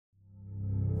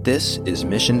This is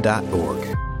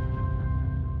Mission.org.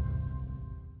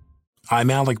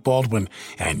 I'm Alec Baldwin,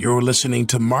 and you're listening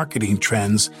to Marketing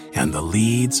Trends, and the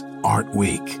leads aren't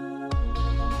weak.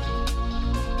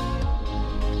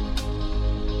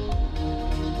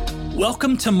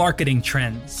 Welcome to Marketing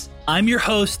Trends. I'm your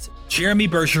host, Jeremy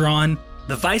Bergeron,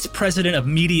 the Vice President of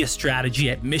Media Strategy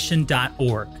at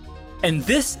Mission.org. And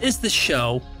this is the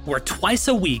show where twice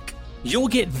a week, you'll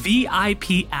get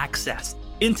VIP access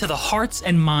into the hearts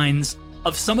and minds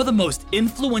of some of the most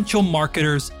influential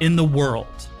marketers in the world.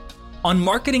 On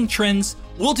Marketing Trends,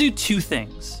 we'll do two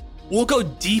things. We'll go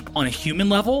deep on a human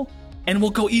level, and we'll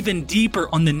go even deeper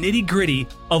on the nitty-gritty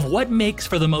of what makes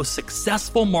for the most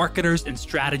successful marketers and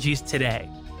strategies today.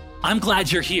 I'm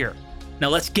glad you're here. Now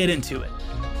let's get into it.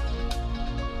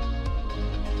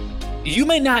 You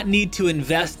may not need to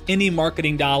invest any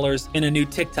marketing dollars in a new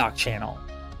TikTok channel.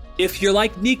 If you're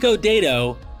like Nico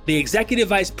Dato, the Executive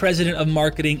Vice President of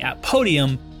Marketing at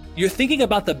Podium, you're thinking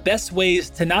about the best ways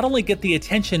to not only get the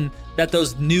attention that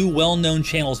those new well-known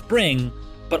channels bring,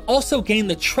 but also gain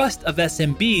the trust of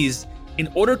SMBs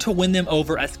in order to win them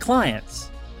over as clients.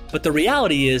 But the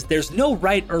reality is there's no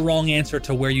right or wrong answer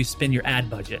to where you spend your ad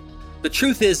budget. The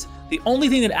truth is, the only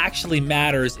thing that actually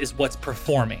matters is what's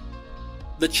performing.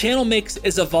 The channel mix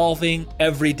is evolving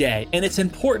every day, and it's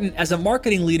important as a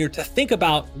marketing leader to think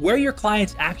about where your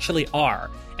clients actually are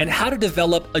and how to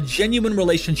develop a genuine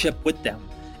relationship with them.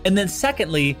 And then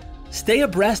secondly, stay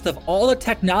abreast of all the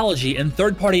technology and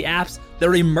third-party apps that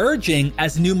are emerging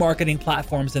as new marketing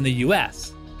platforms in the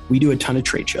US. We do a ton of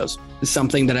trade shows. It's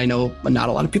something that I know not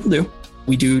a lot of people do.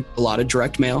 We do a lot of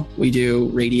direct mail. We do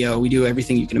radio. We do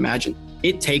everything you can imagine.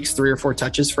 It takes 3 or 4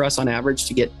 touches for us on average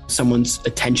to get someone's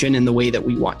attention in the way that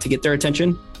we want to get their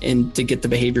attention and to get the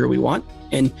behavior we want.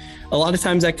 And a lot of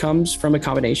times that comes from a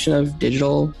combination of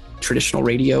digital, traditional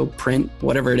radio, print,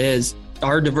 whatever it is.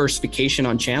 Our diversification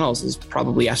on channels is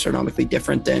probably astronomically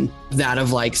different than that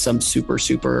of like some super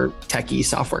techie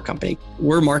software company.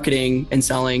 We're marketing and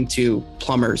selling to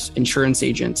plumbers, insurance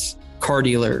agents, car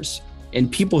dealers,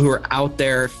 and people who are out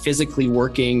there physically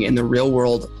working in the real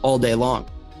world all day long.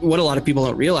 What a lot of people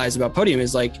don't realize about Podium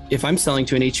is like, if I'm selling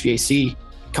to an HVAC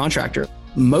contractor,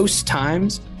 most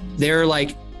times they're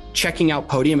like checking out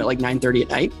Podium at like 9:30 at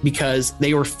night because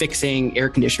they were fixing air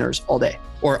conditioners all day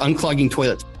or unclogging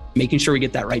toilets. Making sure we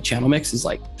get that right channel mix is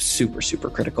like super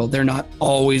critical. They're not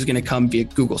always going to come via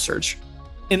Google search.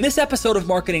 In this episode of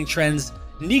Marketing Trends,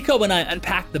 Nico and I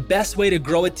unpack the best way to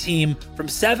grow a team from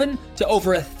 7 to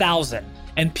over 1,000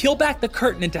 and peel back the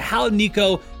curtain into how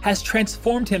Nico has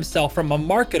transformed himself from a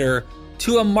marketer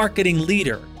to a marketing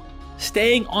leader.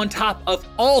 Staying on top of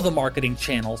all the marketing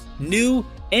channels, new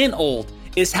and old,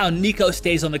 is how Nico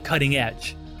stays on the cutting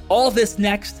edge. All this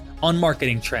next on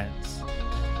Marketing Trends.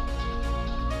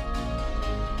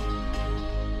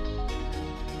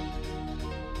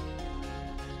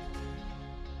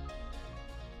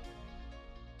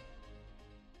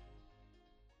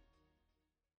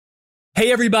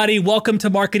 Hey everybody, welcome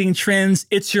to Marketing Trends.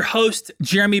 It's your host,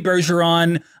 Jeremy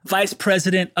Bergeron, Vice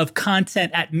President of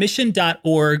Content at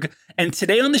Mission.org. And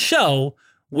today on the show,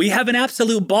 we have an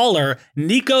absolute baller,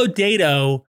 Nico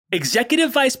Dato,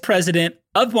 Executive Vice President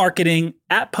of Marketing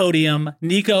at Podium.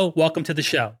 Nico, welcome to the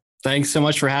show. Thanks so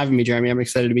much for having me, Jeremy. I'm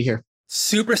excited to be here.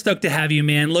 Super stoked to have you,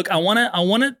 man. Look, I want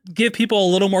to give people a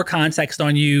little more context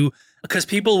on you because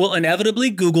people will inevitably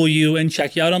Google you and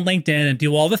check you out on LinkedIn and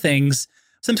do all the things.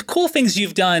 Some cool things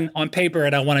you've done on paper,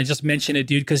 and I want to just mention it,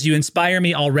 dude, because you inspire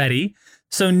me already.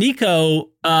 So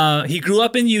Nico, he grew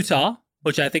up in Utah,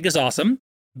 which I think is awesome.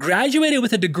 Graduated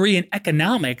with a degree in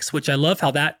economics, which I love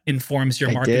how that informs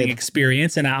your marketing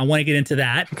experience, and I want to get into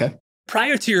that. Okay.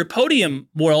 Prior to your Podium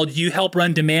world, you helped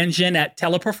run demand gen at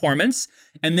Teleperformance,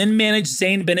 and then managed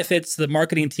Zane Benefits, the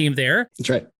marketing team there. That's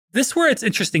right. This is where it's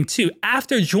interesting too.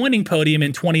 After joining Podium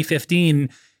in 2015,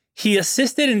 he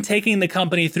assisted in taking the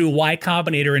company through Y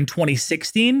Combinator in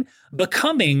 2016,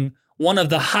 becoming one of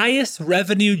the highest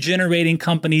revenue generating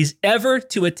companies ever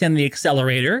to attend the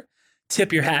accelerator.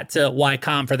 Tip your hat to Y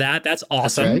Com for that. That's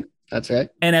awesome. That's right.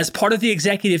 And as part of the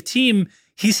executive team,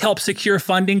 he's helped secure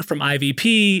funding from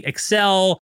IVP,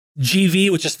 Excel,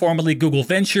 GV, which is formerly Google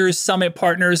Ventures, Summit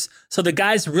Partners. So the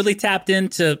guy's really tapped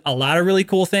into a lot of really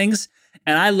cool things.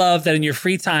 And I love that in your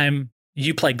free time,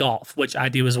 you play golf, which I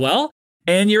do as well.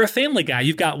 And you're a family guy.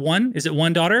 You've got one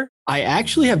daughter? I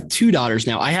actually have 2 daughters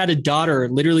now. I had a daughter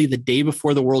literally the day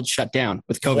before the world shut down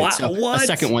with COVID. Wow, a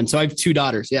second one. So I have 2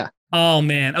 daughters. Yeah. Oh,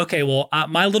 man. Okay. Well,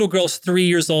 my little girl's 3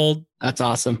 years old. That's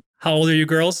awesome. How old are you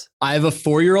girls? I have a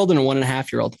 4-year-old and a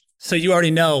 1.5-year-old. So you already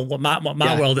know what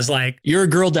my world is like. You're a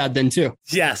girl dad then too.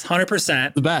 Yes,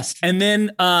 100%. The best. And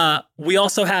then we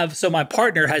also have, so my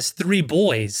partner has 3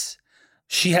 boys.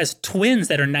 She has twins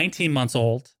that are 19 months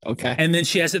old. Okay. And then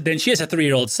she has a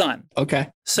 3-year-old son. Okay.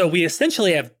 So we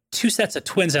essentially have 2 sets of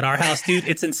twins at our house, dude.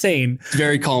 It's insane. It's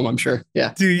very calm, I'm sure.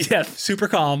 Yeah. Dude, yeah, super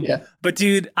calm. Yeah. But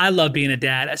dude, I love being a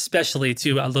dad, especially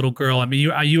to a little girl. I mean,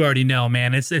 you already know,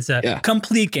 man. It's a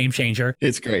complete game changer.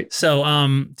 It's great. So,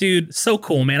 dude, so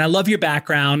cool, man. I love your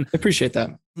background. I appreciate that.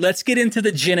 Let's get into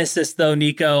the genesis, though,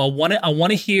 Nico. I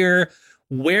want to hear,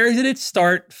 where did it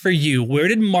start for you? Where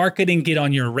did marketing get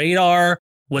on your radar?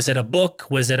 Was it a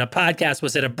book? Was it a podcast?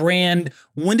 Was it a brand?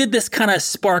 When did this kind of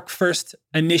spark first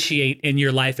initiate in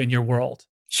your life and your world?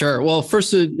 Sure. Well,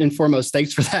 first and foremost,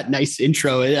 thanks for that nice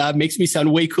intro. It makes me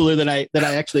sound way cooler than I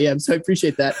actually am. So I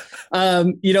appreciate that.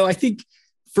 I think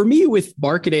for me with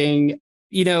marketing,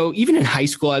 even in high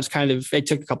school, I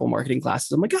took a couple marketing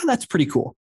classes. I'm like, oh, that's pretty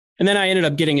cool. And then I ended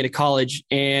up getting into college,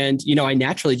 and I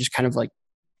naturally just kind of like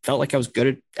felt like I was good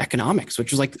at economics,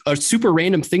 which was like a super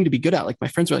random thing to be good at. Like my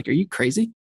friends were like, "Are you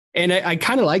crazy?" And I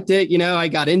kind of liked it. I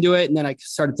got into it, and then I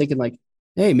started thinking like,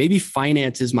 hey, maybe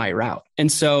finance is my route.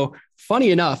 And so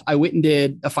funny enough, I went and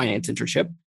did a finance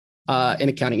internship, an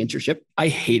accounting internship. I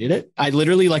hated it. I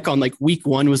literally on week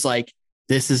 1 was like,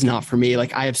 this is not for me.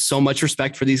 Like I have so much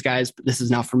respect for these guys, but this is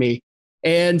not for me.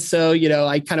 And so,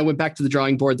 I kind of went back to the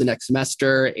drawing board the next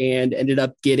semester and ended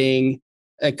up getting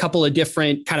a couple of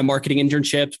different kind of marketing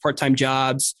internships, part-time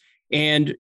jobs.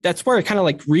 And that's where I kind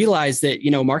of realized that,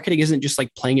 marketing isn't just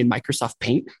like playing in Microsoft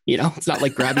Paint. It's not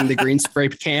like grabbing the green spray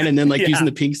can and then using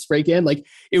the pink spray can. Like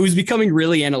it was becoming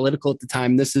really analytical at the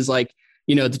time. This is the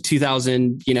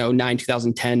 2009,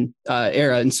 2010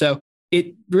 era. And so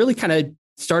it really kind of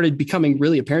started becoming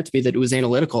really apparent to me that it was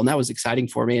analytical, and that was exciting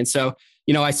for me. And so,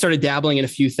 I started dabbling in a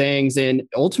few things and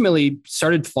ultimately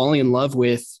started falling in love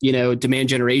with, demand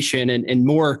generation and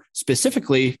more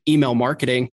specifically email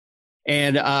marketing.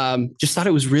 And just thought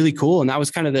it was really cool. And that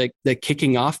was kind of the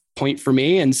kicking off point for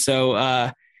me. And so,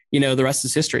 the rest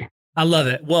is history. I love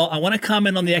it. Well, I want to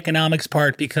comment on the economics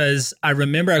part because I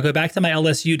remember I go back to my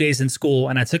LSU days in school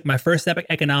and I took my first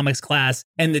economics class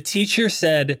and the teacher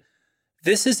said,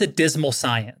 "This is a dismal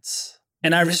science."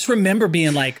 And I just remember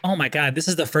being like, oh my God, this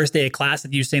is the first day of class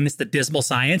that you're saying this is the dismal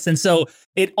science. And so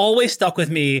it always stuck with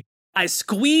me. I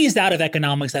squeezed out of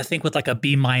economics, I think with like a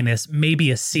B-, maybe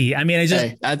a C. I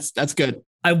mean, that's good.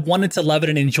 I wanted to love it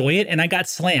and enjoy it. And I got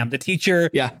slammed. The teacher,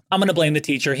 I'm going to blame the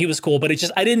teacher. He was cool, but it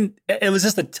was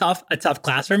just a tough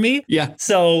class for me. Yeah.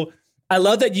 So I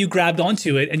love that you grabbed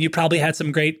onto it and you probably had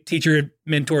some great teacher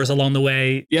mentors along the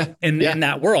way in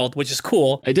that world, which is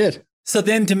cool. I did. So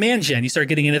then demand gen, you start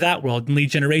getting into that world, and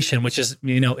lead generation, which is,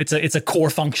 it's a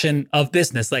core function of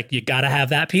business. Like you got to have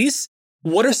that piece.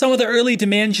 What are some of the early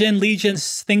demand gen, lead gen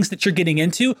things that you're getting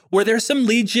into? Were there some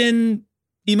lead gen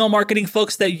email marketing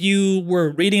folks that you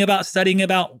were reading about, studying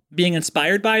about, being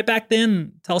inspired by back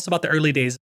then? Tell us about the early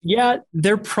days. Yeah,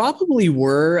 there probably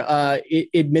were.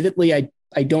 Admittedly,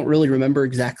 I don't really remember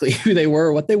exactly who they were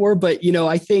or what they were. But,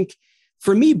 I think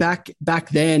for me back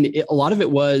then, a lot of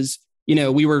it was,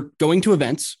 we were going to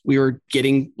events, we were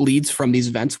getting leads from these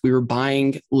events, we were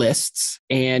buying lists,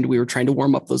 and we were trying to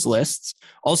warm up those lists.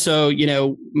 Also,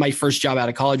 my first job out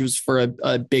of college was for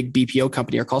a big BPO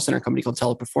company or call center company called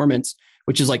Teleperformance,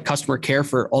 which is like customer care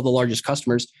for all the largest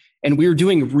customers. And we were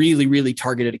doing really, really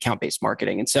targeted account-based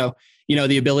marketing. And so,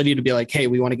 the ability to be like, hey,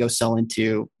 we want to go sell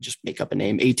into, just make up a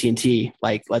name, AT&T,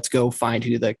 like, let's go find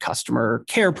who the customer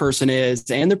care person is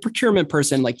and the procurement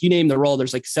person, like you name the role,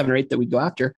 there's like 7 or 8 that we go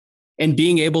after. And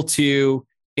being able to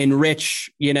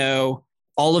enrich,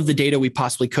 all of the data we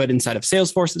possibly could inside of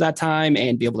Salesforce at that time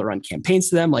and be able to run campaigns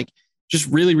to them, like just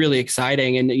really, really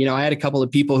exciting. And, I had a couple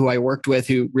of people who I worked with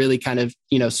who really kind of,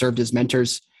 served as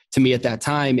mentors to me at that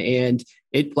time. And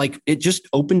it just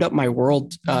opened up my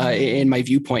world and my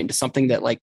viewpoint into something that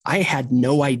like I had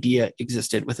no idea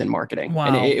existed within marketing. Wow.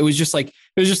 And it was just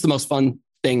the most fun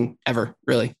thing ever,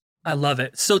 really. I love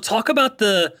it. So talk about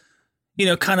the,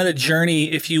 kind of the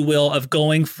journey, if you will, of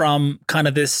going from kind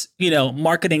of this,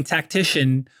 marketing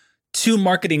tactician to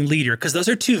marketing leader, because those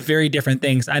are 2 very different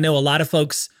things. I know a lot of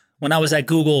folks, when I was at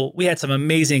Google, we had some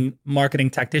amazing marketing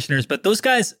tacticians, but those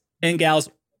guys and gals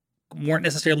weren't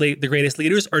necessarily the greatest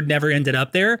leaders or never ended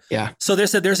up there. Yeah. So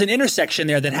there's an intersection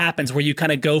there that happens where you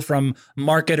kind of go from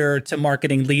marketer to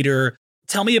marketing leader.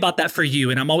 Tell me about that for you.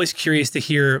 And I'm always curious to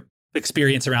hear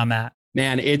experience around that.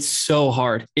 Man, it's so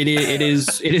hard. It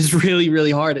is really,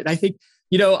 really hard. And I think,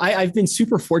 I've been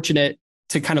super fortunate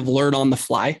to kind of learn on the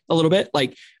fly a little bit.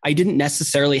 Like I didn't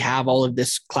necessarily have all of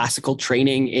this classical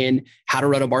training in how to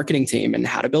run a marketing team and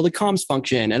how to build a comms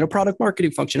function and a product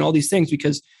marketing function, all these things,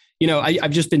 because,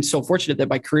 I've just been so fortunate that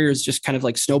my career has just kind of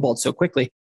like snowballed so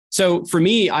quickly. So for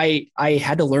me, I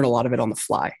had to learn a lot of it on the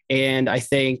fly. And I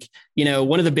think,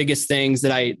 one of the biggest things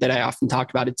that I often talk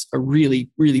about, it's a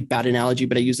really, really bad analogy,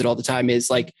 but I use it all the time,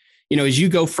 is like, as you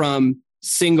go from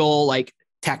single like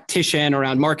tactician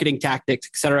around marketing tactics,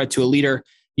 et cetera, to a leader,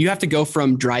 you have to go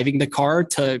from driving the car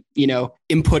to,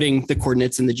 inputting the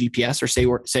coordinates in the GPS or say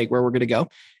where we're going to go.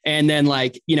 And then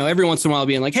like, every once in a while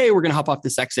being like, hey, we're going to hop off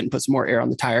this exit and put some more air on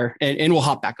the tire and we'll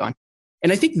hop back on.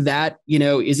 And I think that,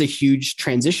 is a huge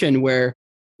transition where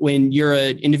when you're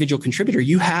an individual contributor,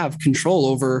 you have control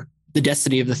over the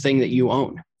destiny of the thing that you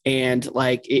own. And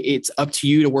like, it's up to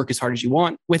you to work as hard as you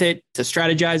want with it, to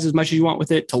strategize as much as you want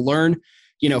with it, to learn,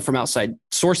 from outside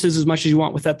sources as much as you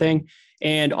want with that thing.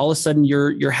 And all of a sudden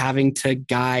you're having to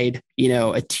guide,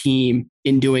 a team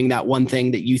in doing that one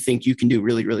thing that you think you can do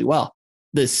really, really well.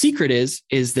 The secret is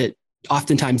that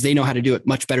oftentimes they know how to do it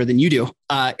much better than you do.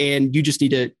 And you just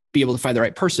need to be able to find the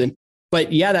right person.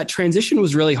 But yeah, that transition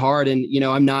was really hard. And,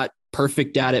 I'm not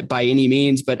perfect at it by any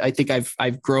means, but I think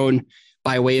I've grown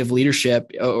by way of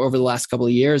leadership over the last couple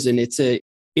of years. And it's a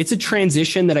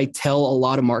transition that I tell a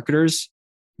lot of marketers,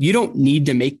 you don't need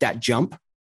to make that jump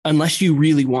unless you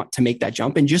really want to make that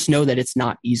jump, and just know that it's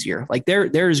not easier. Like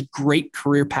there's great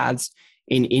career paths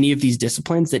in any of these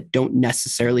disciplines that don't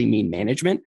necessarily mean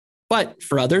management, but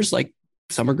for others, like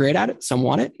some are great at it, some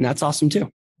want it, and that's awesome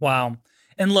too. Wow.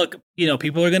 And look,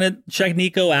 people are going to check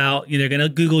Nico out. They're going to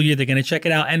Google you. They're going to check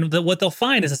it out. And what they'll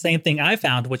find is the same thing I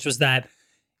found, which was that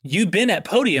you've been at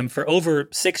Podium for over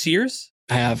 6 years.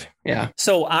 I have. Yeah.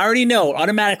 So I already know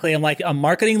automatically, I'm like a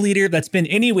marketing leader that's been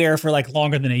anywhere for like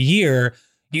longer than a year.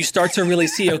 You start to really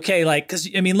see, okay, like, cause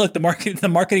look, the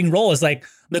marketing role is like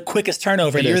the quickest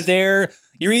turnover.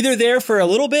 You're either there for a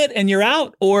little bit and you're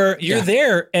out, or you're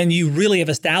there and you really have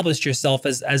established yourself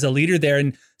as a leader there.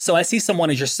 And so I see someone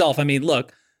as yourself.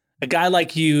 Look, a guy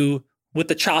like you with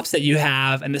the chops that you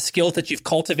have and the skills that you've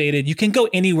cultivated, you can go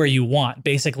anywhere you want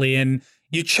basically. And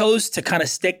you chose to kind of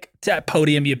stick to that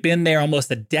Podium. You've been there almost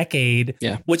a decade,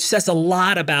 which says a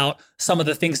lot about some of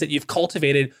the things that you've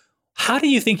cultivated. How do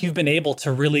you think you've been able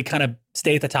to really kind of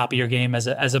stay at the top of your game as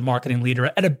a marketing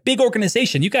leader at a big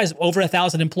organization? You guys have over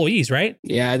 1,000 employees, right?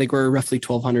 Yeah, I think we're roughly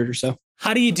 1,200 or so.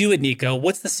 How do you do it, Nico?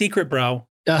 What's the secret, bro?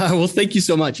 Well, thank you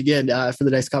so much again for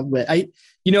the nice compliment.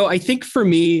 I think for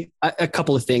me, a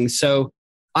couple of things. So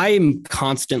I'm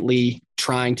constantly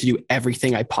trying to do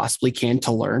everything I possibly can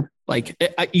to learn. Like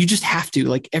you just have to,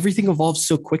 like everything evolves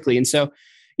so quickly. And so,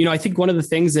 I think one of the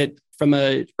things that from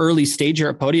an early stage here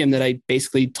at Podium that I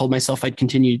basically told myself I'd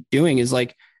continue doing is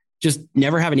like, just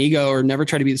never have an ego or never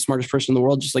try to be the smartest person in the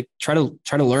world. Just like try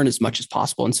to learn as much as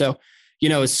possible. And so,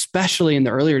 especially in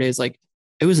the earlier days, like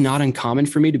it was not uncommon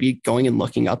for me to be going and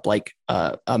looking up like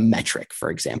a metric, for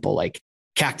example, like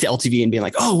CAC to LTV and being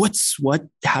like, oh,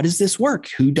 how does this work?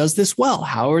 Who does this well?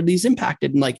 How are these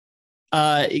impacted? And like,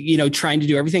 trying to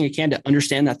do everything I can to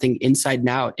understand that thing inside and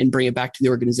out and bring it back to the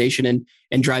organization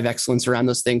and drive excellence around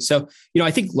those things. So,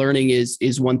 I think learning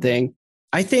is one thing.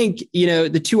 I think,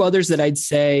 the two others that I'd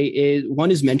say is one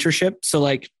is mentorship. So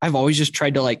like, I've always just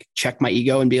tried to like check my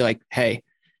ego and be like, hey,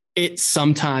 it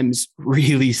sometimes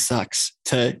really sucks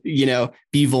to,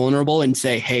 be vulnerable and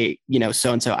say, hey,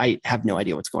 so-and-so, I have no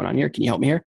idea what's going on here. Can you help me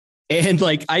here? And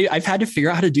like, I've had to figure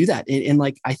out how to do that. And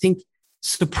like, I think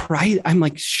I'm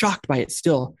like shocked by it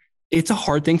still. It's a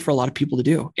hard thing for a lot of people to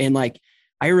do. And like,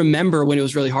 I remember when it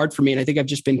was really hard for me, and I think I've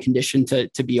just been conditioned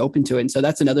to be open to it. And so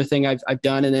that's another thing I've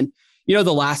done. And then,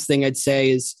 the last thing I'd say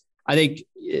is, I think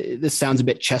this sounds a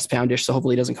bit chest poundish, so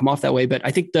hopefully it doesn't come off that way, but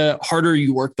I think the harder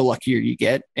you work, the luckier you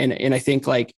get. And I think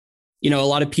like, a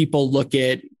lot of people look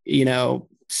at,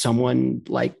 someone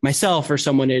like myself or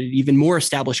someone at an even more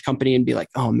established company and be like,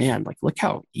 oh man, like look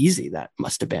how easy that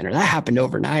must have been, or that happened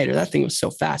overnight, or that thing was so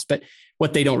fast. But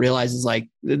what they don't realize is like,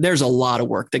 there's a lot of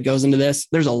work that goes into this.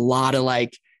 There's a lot of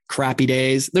like crappy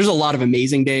days. There's a lot of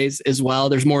amazing days as well.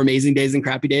 There's more amazing days than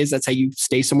crappy days. That's how you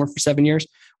stay somewhere for 7 years.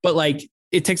 But like,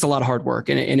 it takes a lot of hard work,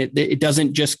 and it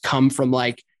doesn't just come from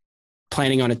like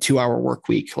planning on a 2-hour work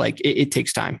week. Like it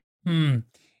takes time. You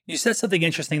said something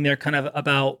interesting there kind of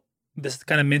about this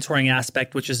kind of mentoring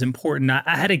aspect, which is important.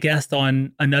 I had a guest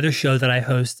on another show that I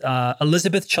host,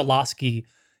 Elizabeth Chalosky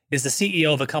is the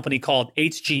CEO of a company called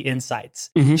HG Insights.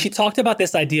 Mhm. She talked about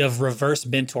this idea of reverse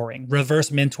mentoring, reverse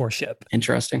mentorship,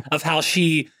 Interesting. of how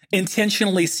she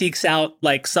intentionally seeks out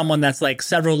like someone that's like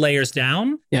several layers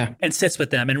down Yeah. and sits with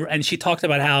them. And she talked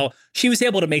about how she was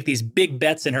able to make these big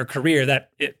bets in her career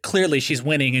that clearly she's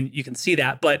winning and you can see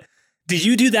that. But do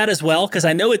you do that as well? Because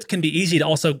I know it can be easy to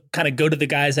also kind of go to the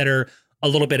guys that are a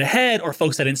little bit ahead or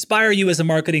folks that inspire you as a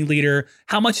marketing leader.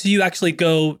 How much do you actually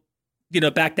go,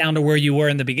 back down to where you were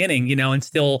in the beginning, and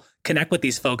still connect with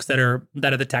these folks that are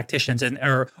the tacticians and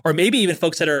or maybe even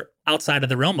folks that are outside of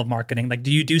the realm of marketing? Like,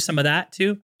 do you do some of that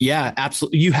too? Yeah,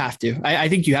 absolutely. You have to. I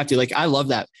think you have to. Like, I love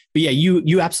that. But yeah,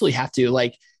 you absolutely have to.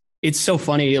 Like, it's so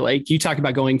funny. Like, you talk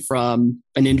about going from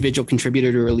an individual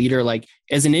contributor to a leader. Like,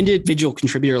 as an individual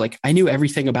contributor, like I knew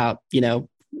everything about,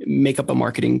 make up a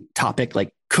marketing topic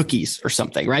like cookies or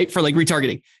something, right? For like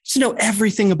retargeting. Just know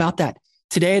everything about that.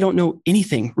 Today, I don't know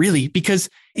anything really because,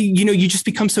 you just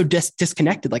become so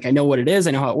disconnected. Like, I know what it is.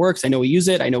 I know how it works. I know we use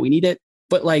it. I know we need it.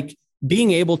 But like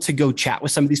being able to go chat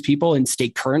with some of these people and stay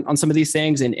current on some of these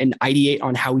things and ideate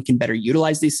on how we can better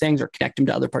utilize these things or connect them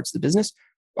to other parts of the business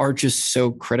are just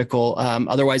so critical.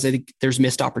 Otherwise, I think there's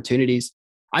missed opportunities.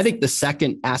 I think the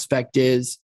second aspect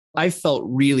is I felt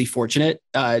really fortunate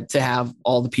to have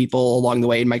all the people along the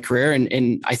way in my career.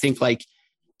 And I think like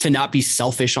to not be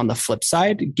selfish on the flip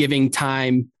side, giving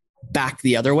time back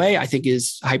the other way, I think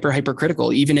is hyper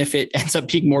critical, even if it ends up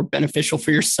being more beneficial for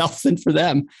yourself than for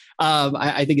them.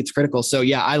 I think it's critical. So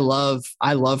yeah, I love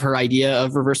her idea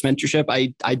of reverse mentorship.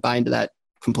 I buy into that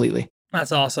completely.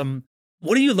 That's awesome.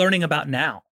 What are you learning about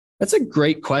now? That's a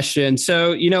great question.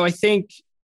 So, I think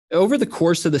over the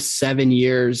course of the 7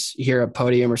 years here at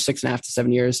Podium, or 6.5 to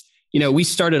 7 years, we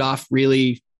started off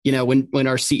really, when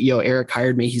our CEO, Eric,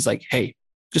 hired me, he's like, hey,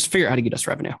 just figure out how to get us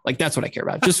revenue. Like, that's what I care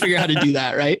about. Just figure out how to do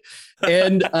that. Right.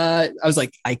 And I was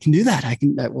like, I can do that.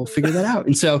 We'll figure that out.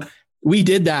 And so we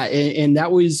did that. And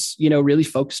that was, really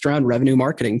focused around revenue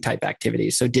marketing type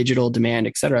activities. So digital demand,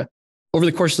 et cetera. Over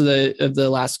the course of the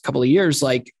last couple of years,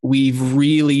 like we've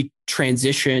really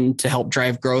transitioned to help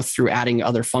drive growth through adding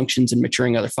other functions and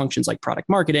maturing other functions like product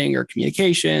marketing or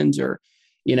communications or,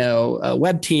 a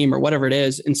web team or whatever it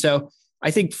is. And so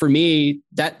I think for me,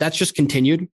 that's just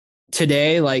continued.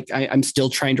 Today, like I'm still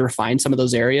trying to refine some of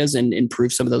those areas and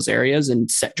improve some of those areas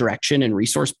and set direction and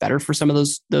resource better for some of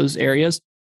those areas.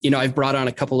 I've brought on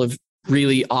a couple of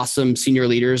really awesome senior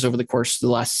leaders over the course of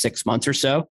the last 6 months or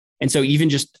so. And so even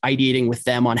just ideating with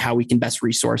them on how we can best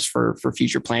resource for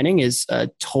future planning is a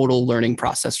total learning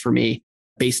process for me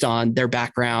based on their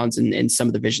backgrounds and some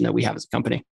of the vision that we have as a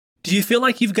company. Do you feel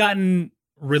like you've gotten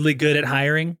really good at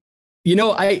hiring?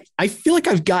 I feel like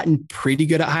I've gotten pretty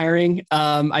good at hiring.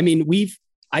 When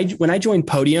I joined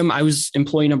Podium, I was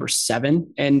employee number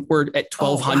 7 and we're at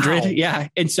 1,200. Oh, wow. Yeah.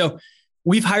 And so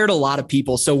we've hired a lot of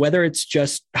people. So whether it's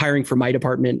just hiring for my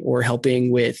department or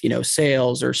helping with,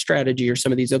 sales or strategy or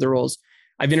some of these other roles,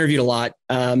 I've interviewed a lot.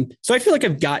 So I feel like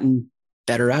I've gotten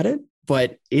better at it,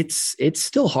 but it's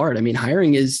still hard. I mean,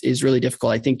 hiring is really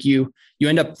difficult. I think you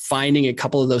end up finding a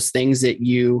couple of those things that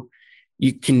you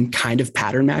can kind of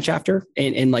pattern match after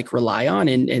and like rely on.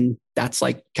 And that's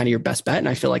like kind of your best bet. And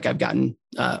I feel like I've gotten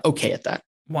okay at that.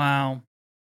 Wow.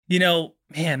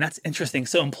 Man, that's interesting.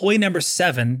 So employee number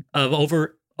 7 of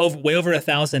way over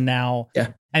 1,000 now.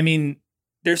 Yeah. I mean,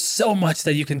 there's so much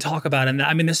that you can talk about. And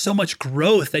there's so much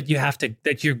growth that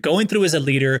that you're going through as a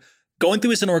leader, going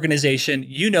through as an organization.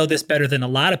 You know this better than a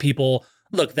lot of people.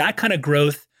 Look, that kind of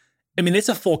growth, it's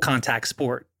a full contact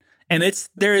sport. And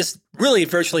there is really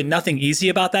virtually nothing easy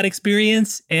about that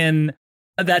experience. And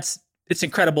it's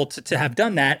incredible to have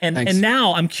done that. And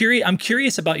now I'm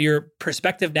curious about your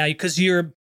perspective now, because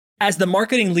you're, as the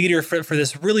marketing leader for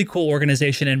this really cool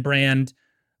organization and brand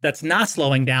that's not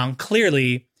slowing down,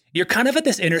 clearly you're kind of at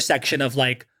this intersection of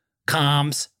like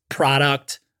comms,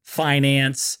 product,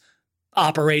 finance,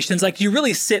 operations. Like you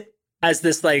really sit as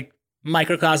this like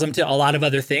microcosm to a lot of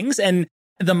other things. And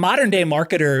the modern day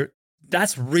marketer,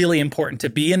 that's really important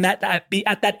to be in be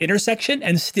at that intersection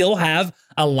and still have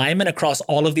alignment across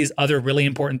all of these other really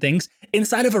important things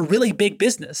inside of a really big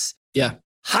business. Yeah.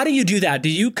 How do you do that? Do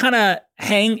you kind of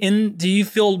hang in? Do you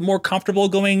feel more comfortable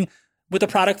going with the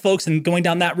product folks and going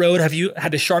down that road? Have you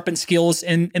had to sharpen skills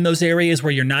in those areas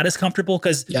where you're not as comfortable?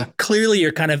 Because clearly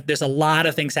you're there's a lot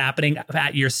of things happening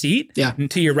at your seat,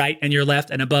 and to your right and your left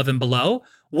and above and below.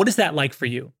 What is that like for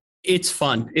you? It's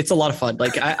fun. It's a lot of fun.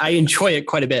 Like I enjoy it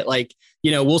quite a bit. Like,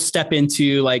 we'll step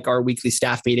into like our weekly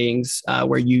staff meetings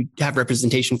where you have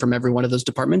representation from every one of those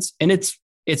departments. And it's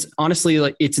honestly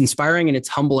like it's inspiring and it's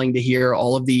humbling to hear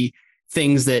all of the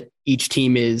things that each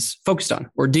team is focused on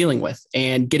or dealing with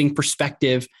and getting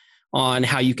perspective on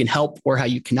how you can help or how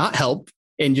you cannot help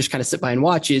and just kind of sit by and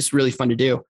watch is really fun to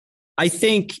do. I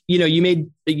think, you made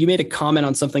a comment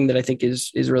on something that I think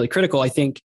is really critical. I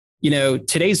think,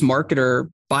 today's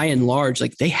marketer, by and large,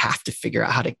 like they have to figure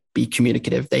out how to be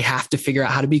communicative. They have to figure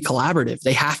out how to be collaborative.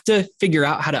 They have to figure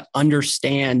out how to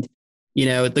understand,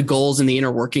 the goals and the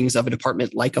inner workings of a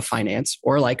department like a finance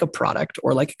or like a product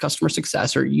or like a customer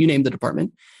success, or you name the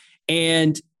department.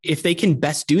 And if they can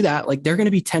best do that, like they're going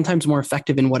to be 10 times more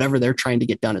effective in whatever they're trying to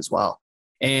get done as well.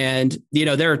 And,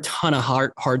 there are a ton of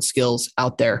hard skills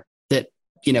out there that,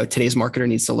 today's marketer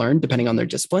needs to learn depending on their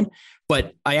discipline.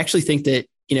 But I actually think that,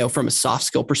 from a soft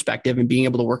skill perspective and being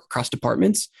able to work across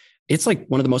departments, it's like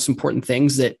one of the most important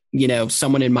things that,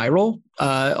 someone in my role,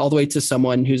 all the way to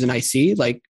someone who's an IC,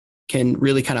 like can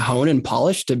really kind of hone and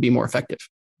polish to be more effective.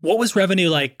 What was revenue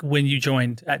like when you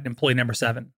joined at employee number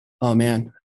 7? Oh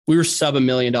man, we were sub $1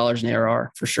 million in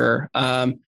ARR for sure.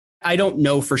 I don't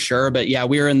know for sure, but yeah,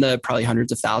 we were in the probably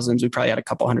hundreds of thousands. We probably had a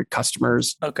couple hundred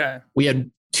customers. Okay. We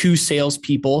had 2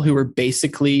 salespeople who were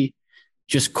basically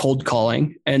just cold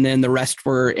calling, and then the rest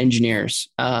were engineers.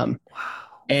 Wow.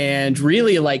 And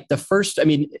really like the first,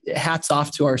 hats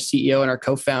off to our CEO and our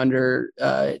co-founder,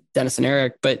 Dennis and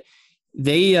Eric, but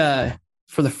they,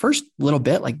 for the first little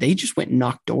bit, like they just went and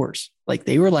knocked doors. Like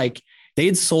they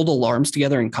had sold alarms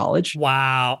together in college.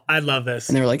 Wow. I love this.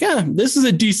 And they were like, this is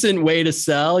a decent way to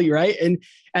sell. You're right. And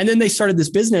then they started this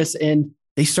business and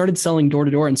they started selling door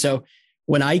to door. And so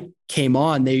when I came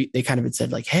on, they kind of had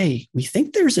said like, hey, we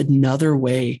think there's another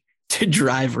way to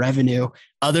drive revenue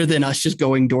other than us just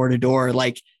going door to door.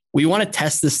 Like we want to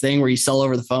test this thing where you sell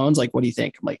over the phones. Like, what do you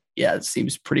think? I'm like, yeah, it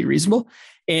seems pretty reasonable.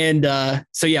 And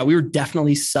so, yeah, we were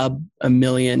definitely sub $1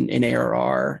 million in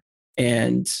ARR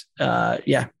and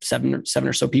seven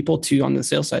or so people too on the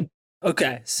sales side.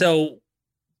 Okay. So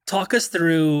talk us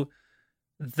through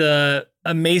the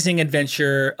amazing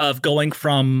adventure of going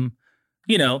from,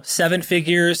 7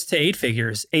 figures to 8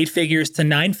 figures, 8 figures to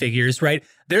 9 figures, right?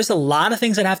 There's a lot of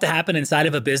things that have to happen inside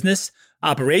of a business,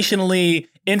 operationally,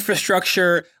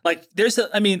 infrastructure. Like there's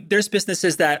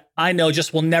businesses that I know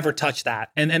just will never touch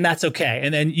that. And that's okay.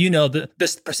 And then, the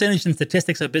percentage and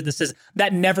statistics of businesses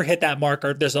that never hit that mark,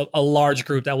 or there's a large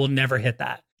group that will never hit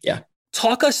that. Yeah.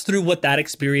 Talk us through what that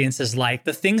experience is like,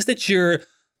 the things that you're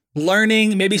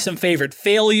learning, maybe some favorite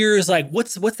failures. Like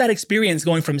what's that experience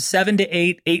going from 7 to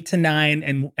 8, 8 to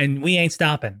 9, and we ain't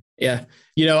stopping. Yeah.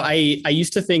 I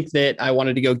used to think that I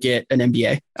wanted to go get an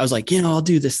MBA. I was like, I'll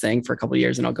do this thing for a couple of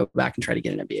years and I'll go back and try to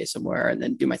get an MBA somewhere and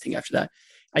then do my thing after that.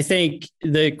 I think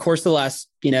the course of the last,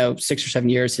 6 or 7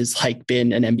 years has like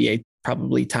been an MBA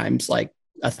probably times like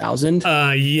 1,000.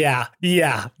 Yeah.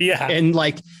 And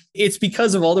like, it's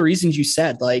because of all the reasons you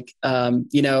said, like,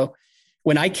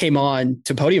 when I came on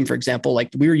to Podium, for example, like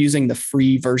we were using the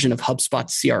free version of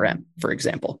HubSpot's CRM, for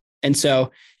example. And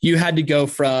so you had to go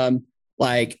from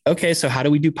like, okay, so how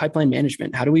do we do pipeline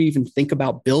management? How do we even think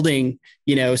about building,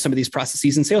 some of these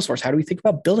processes in Salesforce? How do we think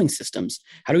about building systems?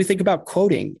 How do we think about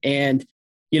quoting? And,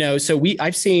 so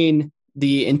I've seen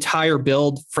the entire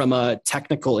build from a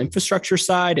technical infrastructure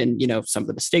side and, some of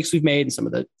the mistakes we've made and some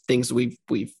of the things that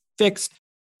we've fixed.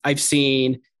 I've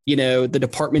seen, the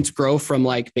departments grow from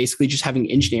like basically just having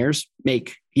engineers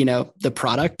make, the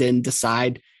product and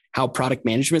decide how product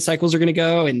management cycles are going to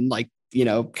go and like,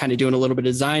 kind of doing a little bit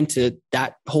of design to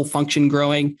that whole function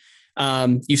growing.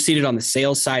 You've seen it on the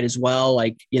sales side as well,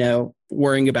 like,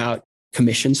 worrying about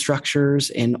commission structures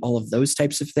and all of those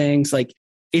types of things. Like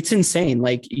it's insane.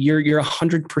 Like you're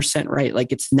 100% right.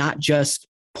 Like it's not just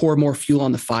pour more fuel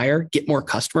on the fire, get more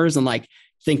customers and like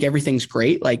think everything's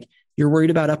great. Like you're worried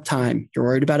about uptime. You're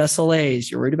worried about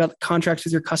SLAs. You're worried about contracts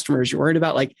with your customers. You're worried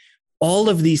about like all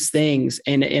of these things.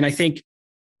 And I think,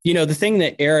 the thing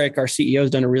that Eric, our CEO, has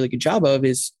done a really good job of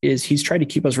is he's tried to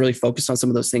keep us really focused on some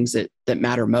of those things that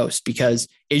matter most, because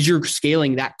as you're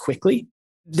scaling that quickly,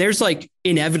 there's like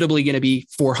inevitably going to be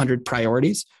 400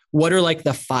 priorities. What are like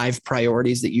the 5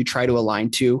 priorities that you try to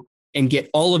align to and get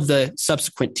all of the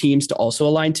subsequent teams to also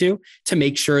align to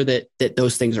make sure that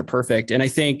those things are perfect? And I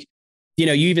think, you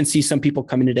even see some people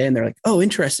come in today and they're like, oh,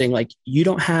 interesting. Like you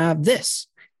don't have this,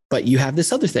 but you have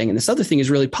this other thing. And this other thing is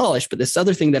really polished, but this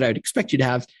other thing that I would expect you to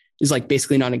have is like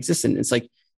basically non-existent. It's like,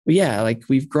 well, yeah, like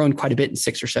we've grown quite a bit in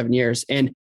 6 or 7 years.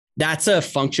 And that's a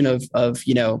function of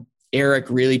Eric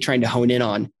really trying to hone in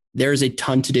on, there's a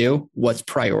ton to do. What's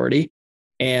priority?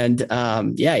 And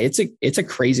it's a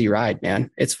crazy ride,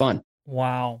 man. It's fun.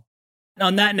 Wow.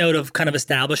 On that note of kind of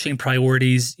establishing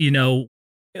priorities,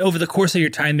 over the course of your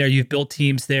time there, you've built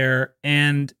teams there.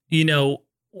 And,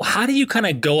 how do you kind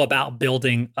of go about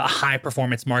building a high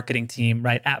performance marketing team,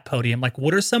 right, at Podium? Like,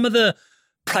 what are some of the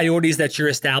priorities that you're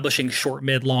establishing short,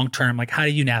 mid, long term? Like, how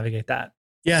do you navigate that?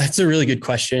 Yeah, it's a really good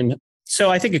question. So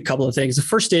I think a couple of things. The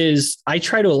first is I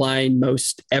try to align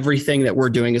most everything that we're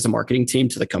doing as a marketing team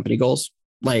to the company goals.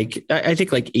 Like I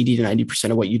think like 80 to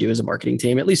 90% of what you do as a marketing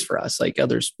team, at least for us, like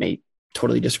others may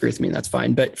totally disagree with me and that's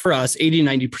fine. But for us, 80 to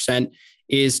 90%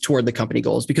 is toward the company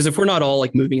goals, because if we're not all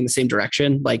like moving in the same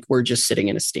direction, like we're just sitting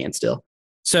in a standstill.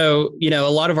 So, a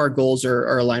lot of our goals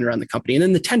are aligned around the company. And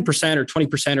then the 10% or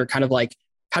 20% are kind of like,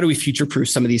 how do we future-proof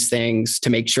some of these things to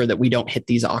make sure that we don't hit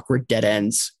these awkward dead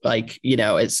ends, like,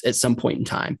 at some point in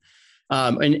time?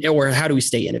 Or how do we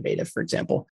stay innovative, for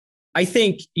example? I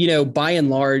think, by and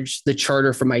large, the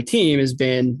charter for my team has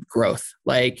been growth.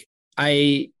 Like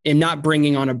I am not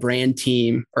bringing on a brand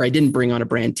team, or I didn't bring on a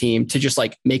brand team to just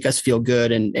like make us feel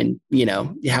good and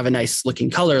have a nice looking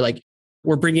color. Like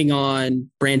we're bringing on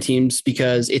brand teams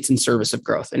because it's in service of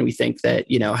growth. And we think that,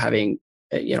 having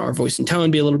our voice and tone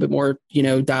be a little bit more,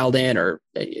 dialed in, or,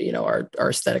 our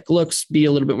aesthetic looks be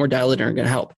a little bit more dialed in are going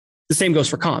to help. The same goes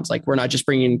for comms. Like we're not just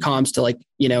bringing in comms to like,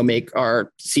 make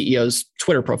our CEO's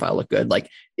Twitter profile look good. Like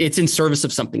it's in service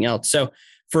of something else. So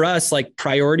for us, like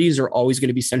priorities are always going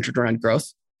to be centered around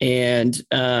growth, and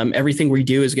everything we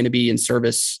do is going to be in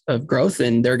service of growth.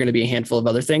 And there are going to be a handful of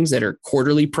other things that are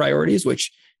quarterly priorities,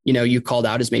 which, you called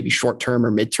out as maybe short-term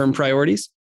or midterm priorities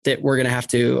that we're going to have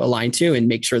to align to and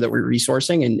make sure that we're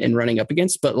resourcing and running up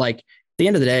against. But like at the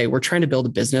end of the day, we're trying to build a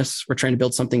business. We're trying to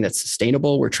build something that's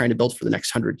sustainable. We're trying to build for the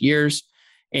next 100 years.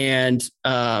 And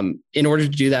in order to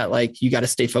do that, like you got to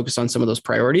stay focused on some of those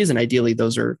priorities. And ideally,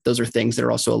 those are things that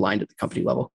are also aligned at the company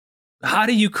level. How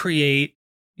do you create,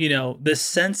 this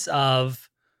sense of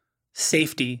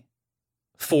safety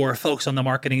for folks on the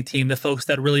marketing team, the folks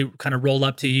that really kind of roll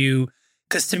up to you?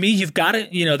 Because to me, you've got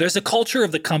to, there's a culture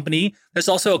of the company. There's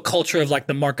also a culture of like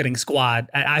the marketing squad.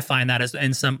 I find that as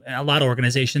in a lot of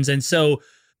organizations. And so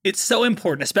it's so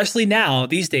important, especially now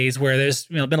these days where there's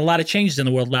been a lot of changes in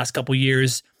the world the last couple of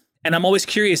years. And I'm always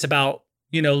curious about,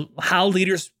 how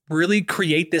leaders really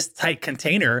create this tight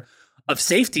container of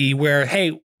safety where,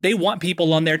 hey, they want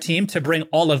people on their team to bring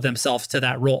all of themselves to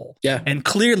that role. Yeah. And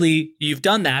clearly you've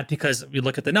done that because you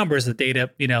look at the numbers, the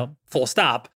data, full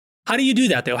stop. How do you do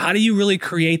that though? How do you really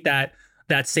create that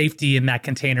safety in that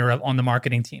container on the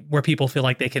marketing team where people feel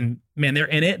like they can, they're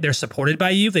in it, they're supported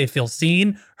by you, they feel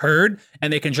seen, heard,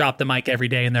 and they can drop the mic every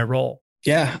day in their role?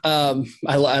 Yeah.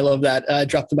 I love that.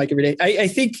 Drop the mic every day. I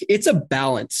think it's a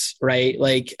balance, right?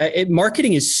 Like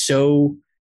marketing is so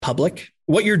public.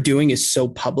 What you're doing is so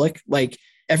public. Like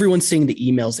everyone's seeing the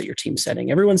emails that your team's sending.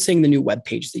 Everyone's seeing the new web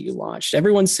page that you launched.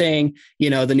 Everyone's saying,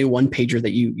 the new one pager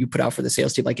that you put out for the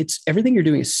sales team. Like it's everything you're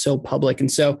doing is so public.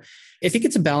 And so I think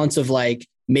it's a balance of like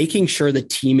making sure the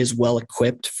team is well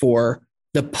equipped for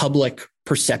the public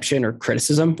perception or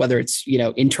criticism, whether it's,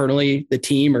 internally the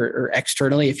team or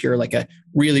externally, if you're like a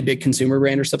really big consumer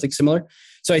brand or something similar.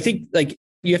 So I think like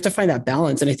you have to find that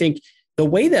balance. And I think the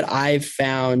way that I've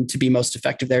found to be most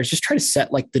effective there is just try to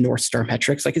set like the North Star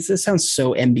metrics. Like this sounds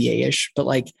so MBA-ish, but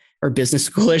like, or business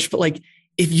school-ish, but like,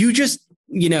 if you just,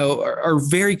 are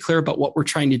very clear about what we're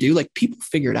trying to do, like people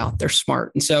figure it out, they're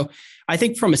smart. And so I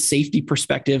think from a safety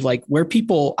perspective, like where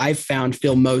people I've found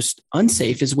feel most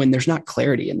unsafe is when there's not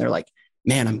clarity and they're like,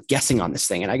 man, I'm guessing on this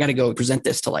thing and I got to go present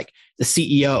this to like the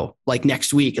CEO like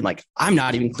next week. And like, I'm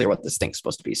not even clear what this thing's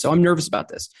supposed to be. So I'm nervous about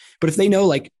this. But if they know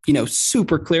like,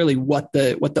 super clearly what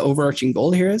the overarching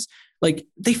goal here is, like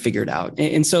they figure it out.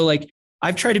 And so like,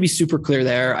 I've tried to be super clear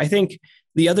there. I think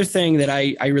the other thing that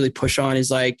I really push on is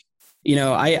like,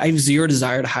 I have zero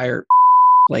desire to hire.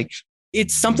 Like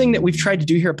it's something that we've tried to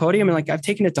do here at Podium and like, I've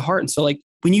taken it to heart. And so like,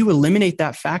 when you eliminate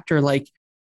that factor, like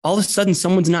all of a sudden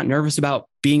someone's not nervous about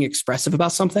being expressive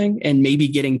about something and maybe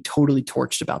getting totally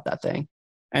torched about that thing.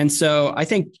 And so I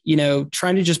think,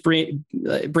 trying to just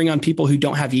bring on people who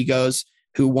don't have egos,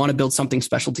 who want to build something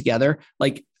special together,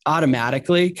 like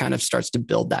automatically kind of starts to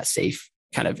build that safe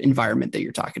kind of environment that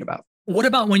you're talking about. What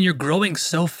about when you're growing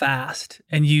so fast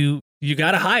and you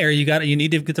got to hire, you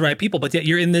need to get the right people, but yet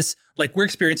you're in this, like we're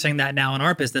experiencing that now in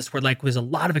our business where like there's a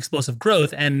lot of explosive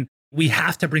growth and we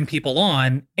have to bring people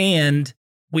on and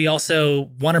we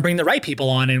also want to bring the right people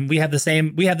on. And we have the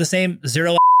same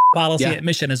zero policy at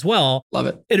Mission as well. Love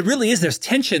it. It really is. There's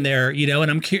tension there, and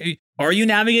I'm curious, are you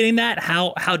navigating that?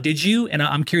 How did you? And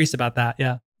I'm curious about that.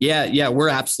 Yeah. Yeah. We're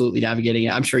absolutely navigating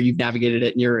it. I'm sure you've navigated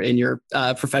it in your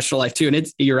professional life too. And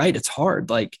you're right. It's hard.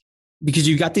 Like, because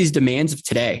you've got these demands of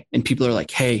today and people are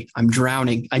like, hey, I'm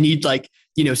drowning. I need like,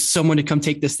 someone to come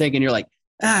take this thing. And you're like,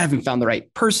 I haven't found the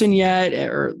right person yet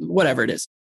or whatever it is.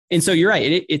 And so you're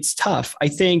right. It's tough. I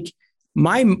think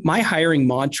My hiring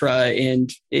mantra, and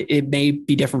it may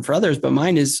be different for others, but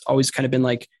mine has always kind of been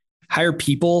like, hire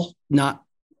people, not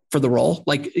for the role.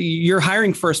 Like, you're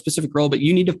hiring for a specific role, but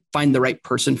you need to find the right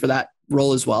person for that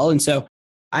role as well. And so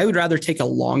I would rather take a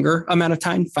longer amount of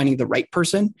time finding the right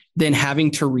person than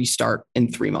having to restart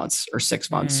in 3 months or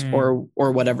 6 months or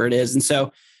whatever it is. And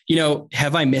so,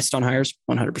 have I missed on hires?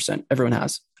 100%. Everyone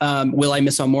has. Will I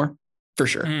miss on more? For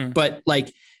sure. But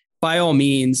like, by all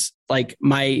means, like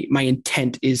my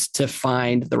intent is to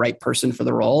find the right person for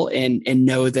the role and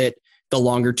know that the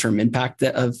longer term impact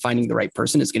of finding the right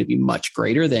person is going to be much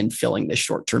greater than filling this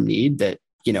short term need that,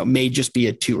 may just be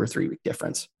a 2 or 3 week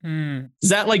difference. Does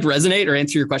that like resonate or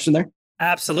answer your question there?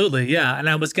 Absolutely. Yeah. And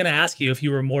I was going to ask you if you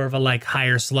were more of a like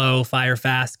hire slow, fire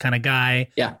fast kind of guy,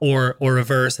 or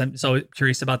reverse. I'm so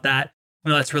curious about that.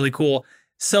 Well, that's really cool.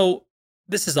 So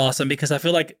this is awesome because I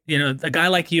feel like, a guy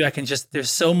like you, there's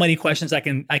so many questions I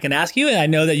can ask you. And I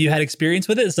know that you had experience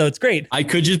with it. So it's great. I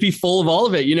could just be full of all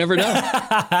of it. You never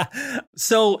know.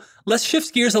 So let's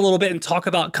shift gears a little bit and talk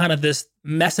about kind of this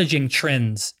messaging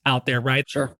trends out there, right?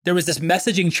 Sure. There was this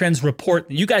messaging trends report.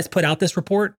 You guys put out this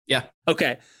report? Yeah.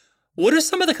 Okay. What are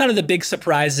some of the kind of the big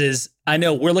surprises? I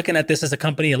know we're looking at this as a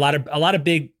company. A lot of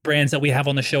big brands that we have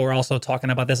on the show are also talking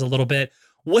about this a little bit.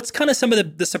 What's kind of some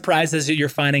of the surprises that you're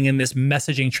finding in this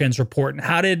messaging trends report, and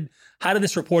how did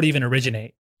this report even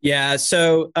originate? Yeah.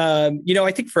 So,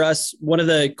 I think for us, one of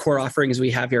the core offerings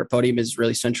we have here at Podium is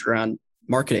really centered around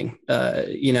marketing,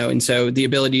 and so the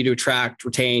ability to attract,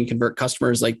 retain, convert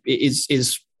customers like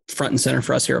is front and center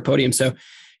for us here at Podium. So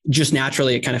just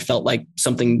naturally, it kind of felt like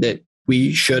something that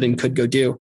we should and could go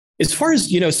do. As far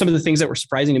as, some of the things that were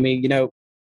surprising to me,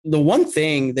 the one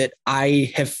thing that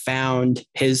I have found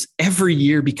has every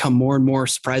year become more and more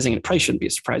surprising, and it probably shouldn't be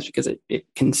a surprise because it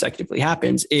consecutively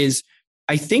happens, is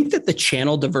I think that the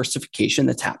channel diversification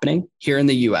that's happening here in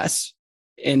the US,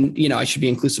 and, I should be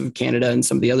inclusive of Canada and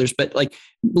some of the others, but like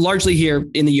largely here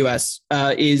in the US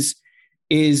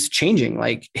is changing.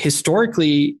 Like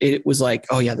historically, it was like,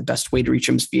 oh yeah, the best way to reach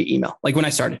them is via email. Like when I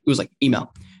started, it was like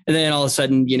email. And then all of a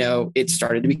sudden, it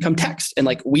started to become text. And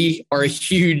like, we are a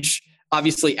huge,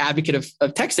 obviously, advocate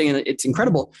of texting, and it's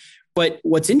incredible. But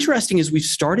what's interesting is we've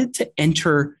started to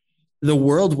enter the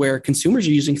world where consumers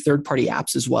are using third-party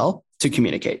apps as well to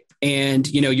communicate. And,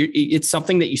 it's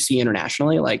something that you see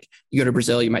internationally. Like you go to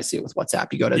Brazil, you might see it with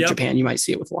WhatsApp. You go to Japan, you might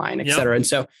see it with Line, et cetera. And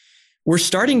so we're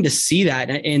starting to see that.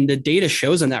 And the data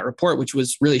shows in that report, which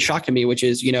was really shocking me, which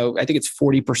is, I think it's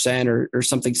 40% or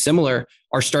something similar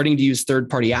are starting to use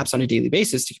third-party apps on a daily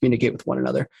basis to communicate with one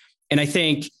another. And I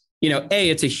think,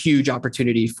 it's a huge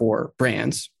opportunity for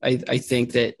brands. I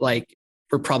think that like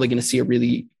we're probably going to see a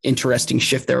really interesting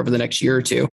shift there over the next year or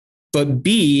two. But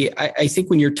B, I think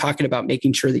when you're talking about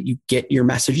making sure that you get your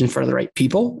message in front of the right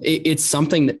people, it's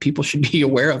something that people should be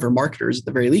aware of, or marketers at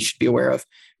the very least should be aware of,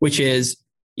 which is,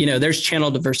 there's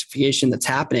channel diversification that's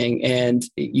happening and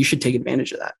you should take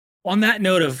advantage of that. On that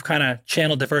note of kind of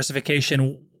channel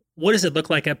diversification, what does it look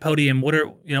like at Podium? What are,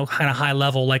 kind of high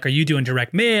level, like, are you doing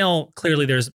direct mail? Clearly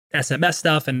there's SMS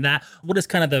stuff and that. What does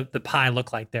kind of the pie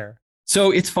look like there?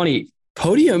 So it's funny.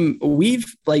 Podium,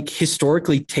 we've like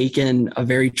historically taken a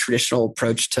very traditional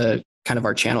approach to kind of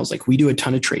our channels. Like we do a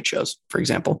ton of trade shows, for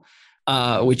example,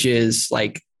 which is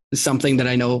like something that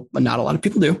I know not a lot of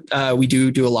people do. We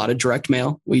do a lot of direct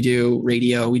mail. We do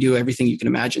radio. We do everything you can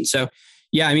imagine. So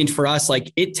yeah, I mean, for us,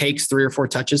 like it takes 3 or 4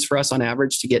 touches for us on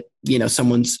average to get,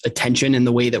 someone's attention in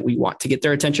the way that we want to get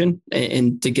their attention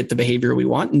and to get the behavior we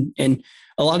want. And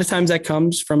a lot of times that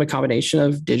comes from a combination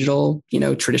of digital,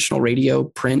 traditional radio,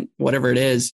 print, whatever it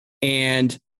is.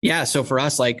 And yeah, so for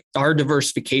us, like our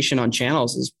diversification on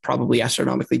channels is probably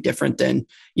astronomically different than,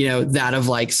 that of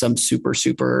like some super,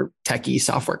 super techie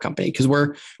software company. Because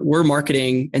we're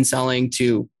marketing and selling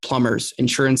to plumbers,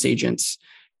 insurance agents,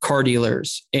 car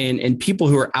dealers, and people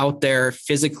who are out there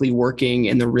physically working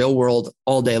in the real world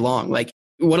all day long. Like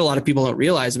what a lot of people don't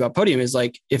realize about Podium is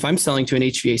like, if I'm selling to an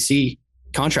HVAC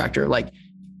contractor, like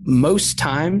most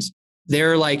times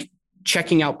they're like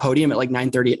checking out Podium at like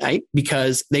 9:30 at night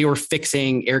because they were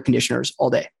fixing air conditioners all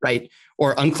day, right?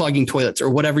 Or unclogging toilets or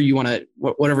whatever you want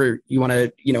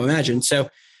to, imagine. So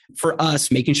for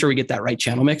us, making sure we get that right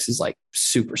channel mix is like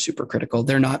super, super critical.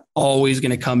 They're not always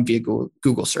going to come via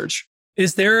Google search.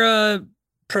 Is there a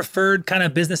preferred kind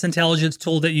of business intelligence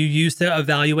tool that you use to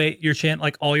evaluate your channel,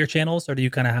 like all your channels, or do you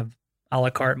kind of have a la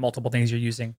carte, multiple things you're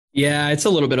using? Yeah, it's a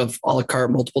little bit of a la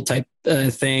carte, multiple type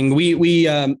thing. We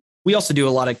also do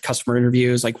a lot of customer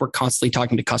interviews. Like we're constantly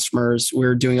talking to customers.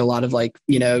 We're doing a lot of like,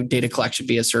 data collection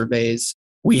via surveys.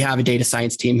 We have a data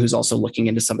science team who's also looking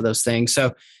into some of those things.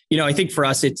 So, I think for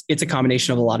us, it's a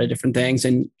combination of a lot of different things,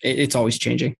 and it's always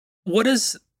changing. What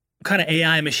is kind of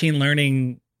AI machine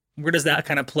learning? Where does that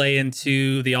kind of play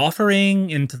into the offering,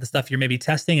 into the stuff you're maybe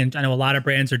testing? And I know a lot of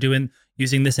brands are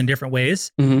using this in different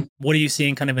ways. Mm-hmm. What are you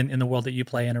seeing kind of in the world that you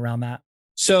play in around that?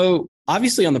 So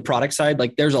obviously on the product side,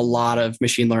 like there's a lot of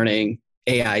machine learning,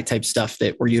 AI type stuff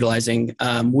that we're utilizing.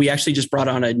 We actually just brought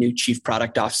on a new chief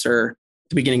product officer at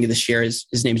the beginning of this year.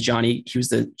 His name is Johnny. He was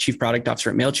the chief product officer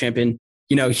at MailChimp. And,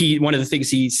 one of the things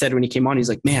he said when he came on, he's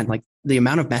like, man, like the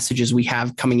amount of messages we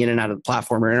have coming in and out of the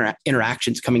platform, or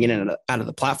interactions coming in and out of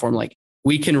the platform, like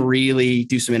we can really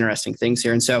do some interesting things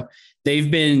here. And so they've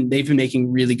been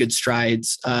making really good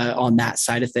strides on that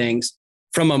side of things.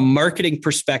 From a marketing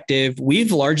perspective,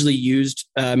 we've largely used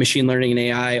machine learning and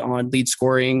AI on lead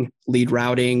scoring, lead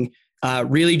routing,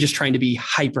 really just trying to be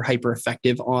hyper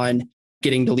effective on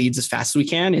getting the leads as fast as we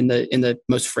can in the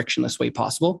most frictionless way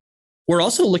possible. We're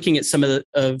also looking at some of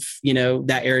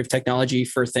that area of technology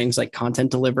for things like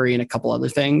content delivery and a couple other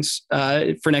things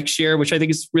for next year, which I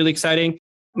think is really exciting.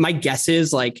 My guess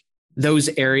is like those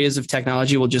areas of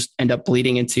technology will just end up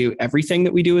bleeding into everything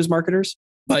that we do as marketers.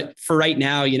 But for right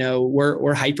now,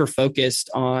 we're hyper focused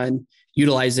on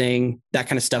utilizing that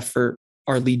kind of stuff for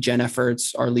our lead gen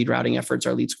efforts, our lead routing efforts,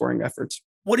 our lead scoring efforts.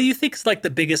 What do you think is like the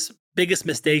biggest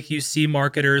mistake you see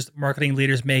marketing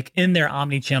leaders make in their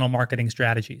omni-channel marketing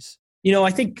strategies?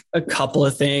 I think a couple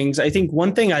of things. I think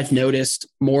one thing I've noticed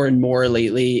more and more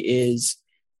lately is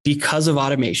because of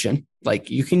automation, like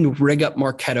you can rig up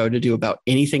Marketo to do about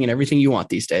anything and everything you want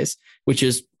these days, which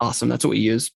is awesome. That's what we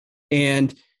use.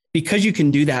 And because you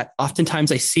can do that,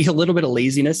 oftentimes I see a little bit of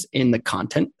laziness in the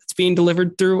content that's being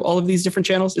delivered through all of these different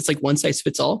channels. It's like one size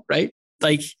fits all, right?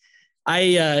 Like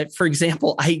for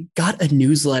example, I got a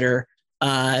newsletter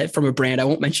from a brand, I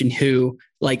won't mention who,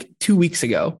 like 2 weeks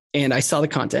ago, and I saw the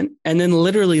content. And then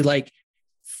literally like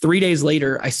 3 days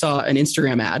later, I saw an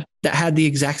Instagram ad that had the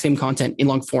exact same content in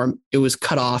long form. It was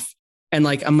cut off. And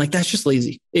I'm like, that's just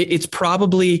lazy. It's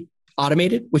probably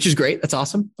automated, which is great. That's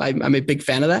awesome. I'm a big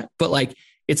fan of that, but like,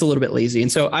 it's a little bit lazy.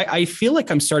 And so I feel like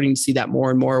I'm starting to see that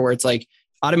more and more, where it's like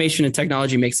automation and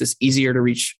technology makes this easier to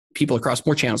reach people across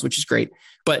more channels, which is great.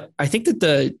 But I think that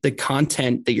the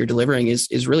content that you're delivering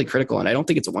is really critical. And I don't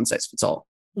think it's a one size fits all.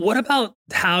 What about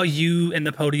how you and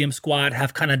the Podium squad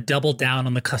have kind of doubled down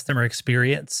on the customer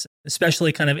experience,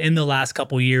 especially kind of in the last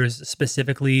couple of years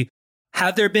specifically?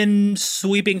 Have there been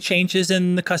sweeping changes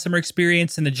in the customer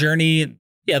experience and the journey?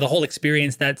 Yeah, the whole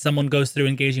experience that someone goes through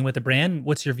engaging with the brand.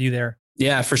 What's your view there?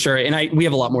 Yeah, for sure. And we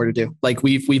have a lot more to do. Like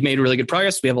we've made really good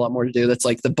progress. We have a lot more to do. That's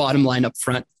like the bottom line up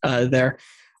front there.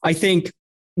 I think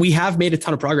we have made a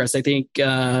ton of progress. I think,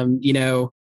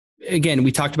 again,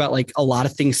 we talked about like a lot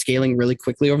of things scaling really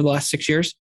quickly over the last 6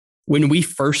 years. When we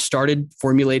first started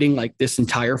formulating like this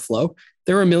entire flow,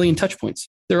 there were 1 million touch points.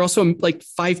 There are also like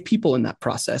 5 people in that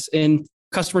process. And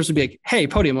customers would be like, hey,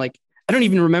 Podium, like, I don't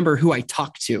even remember who I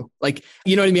talked to. Like,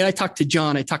 you know what I mean? I talked to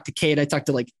John, I talked to Kate, I talked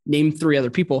to like name 3 other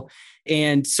people.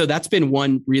 And so that's been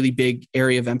one really big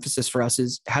area of emphasis for us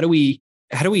is how do we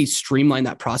streamline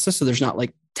that process so there's not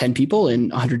like 10 people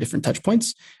and 100 different touch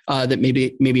points that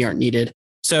maybe aren't needed.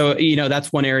 So,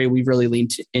 that's one area we've really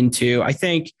leaned into. I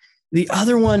think the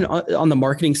other one on the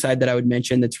marketing side that I would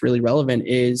mention that's really relevant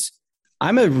is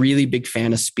I'm a really big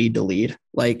fan of speed to lead.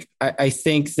 Like, I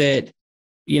think that,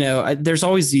 there's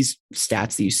always these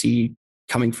stats that you see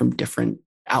coming from different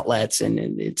outlets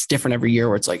and it's different every year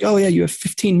where it's like, oh yeah, you have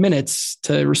 15 minutes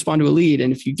to respond to a lead.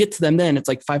 And if you get to them, then it's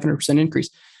like 500% increase.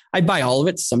 I buy all of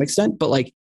it to some extent, but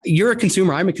like you're a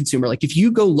consumer, I'm a consumer. Like if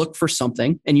you go look for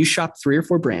something and you shop 3 or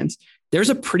 4 brands, there's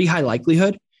a pretty high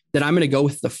likelihood that I'm going to go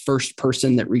with the first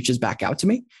person that reaches back out to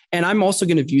me. And I'm also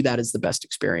going to view that as the best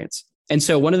experience. And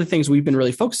so one of the things we've been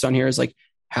really focused on here is like,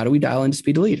 how do we dial into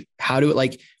speed to lead?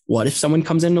 What if someone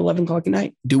comes in at 11 o'clock at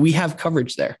night? Do we have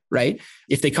coverage there, right?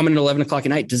 If they come in at 11 o'clock at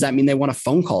night, does that mean they want a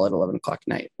phone call at 11 o'clock at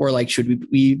night? Or like, should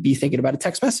we be thinking about a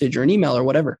text message or an email or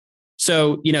whatever?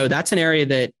 So, that's an area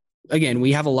that, again,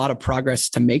 we have a lot of progress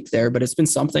to make there, but it's been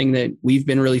something that we've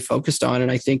been really focused on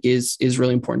and I think is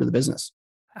really important to the business.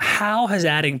 How has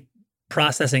adding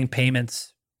processing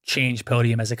payments changed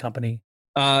Podium as a company?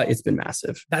 It's been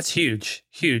massive. That's huge.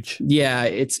 Yeah,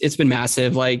 it's been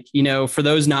massive. Like, for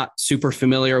those not super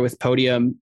familiar with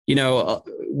Podium,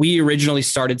 we originally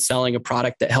started selling a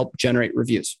product that helped generate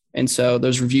reviews. And so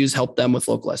those reviews helped them with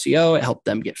local SEO. It helped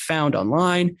them get found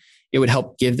online. It would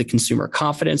help give the consumer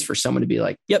confidence for someone to be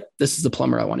like, yep, this is the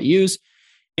plumber I want to use.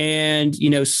 And,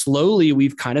 slowly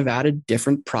we've kind of added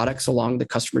different products along the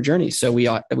customer journey. So we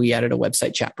added a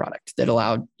website chat product that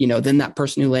allowed, then that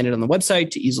person who landed on the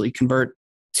website to easily convert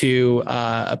to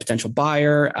a potential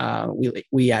buyer.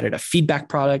 We added a feedback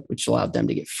product, which allowed them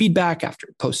to get feedback after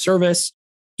post service.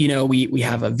 We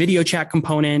have a video chat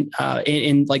component.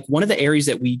 And like one of the areas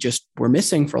that we just were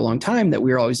missing for a long time that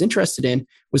we were always interested in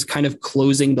was kind of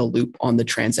closing the loop on the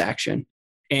transaction.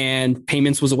 And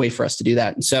payments was a way for us to do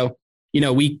that. And so,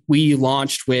 we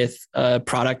launched with a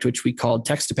product which we called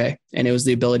Text to Pay. And it was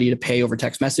the ability to pay over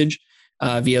text message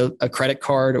via a credit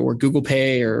card or Google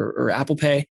Pay or Apple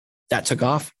Pay. That took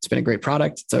off. It's been a great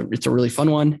product. It's a really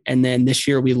fun one. And then this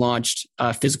year we launched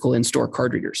physical in-store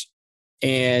card readers.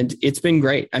 And it's been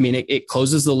great. I mean, it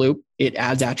closes the loop. It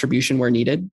adds attribution where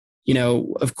needed.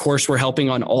 Of course, we're helping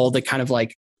on all the kind of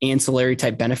like ancillary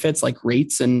type benefits like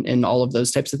rates and all of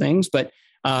those types of things. But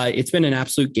it's been an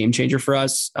absolute game changer for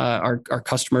us. Our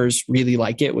customers really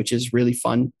like it, which is really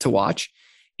fun to watch.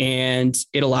 And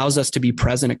it allows us to be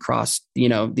present across,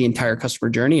 the entire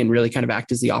customer journey and really kind of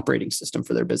act as the operating system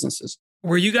for their businesses.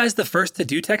 Were you guys the first to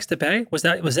do text to pay? Was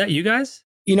that you guys?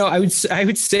 I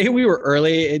would say we were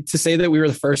early. To say that we were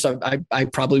the first, I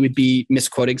probably would be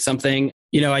misquoting something.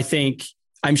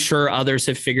 I'm sure others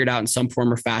have figured out in some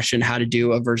form or fashion how to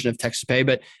do a version of text to pay,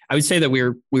 but I would say that we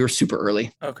were super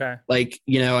early. Okay.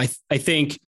 I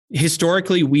think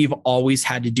historically we've always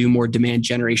had to do more demand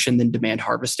generation than demand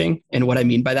harvesting. And what I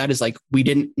mean by that is like, we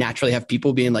didn't naturally have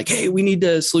people being like, hey, we need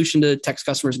a solution to text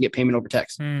customers and get payment over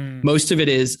text. Most of it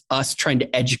is us trying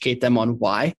to educate them on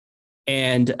why.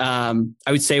 And I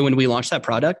would say when we launched that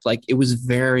product, like it was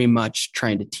very much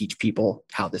trying to teach people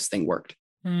how this thing worked.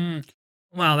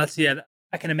 Wow.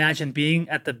 I can imagine being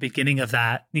at the beginning of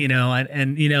that, and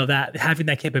that having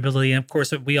that capability. And of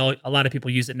course, a lot of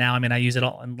people use it now. I mean, I use it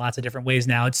all in lots of different ways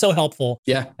now. It's so helpful.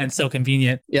 Yeah. And so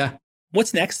convenient. Yeah.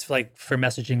 What's next, like for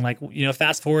messaging? Like,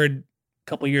 fast forward a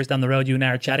couple of years down the road, you and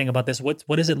I are chatting about this. What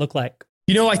does it look like?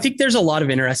 I think there's a lot of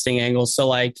interesting angles. So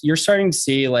like you're starting to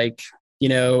see like,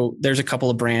 there's a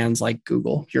couple of brands like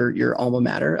Google, your alma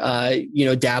mater,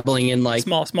 dabbling in like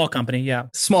small company. Yeah.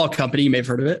 Small company. You may have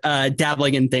heard of it.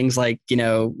 Dabbling in things like,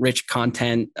 rich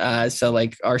content. So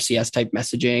like RCS type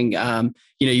messaging.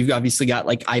 You've obviously got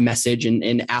like iMessage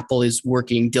and Apple is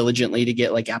working diligently to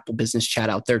get like Apple Business Chat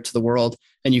out there to the world.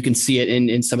 And you can see it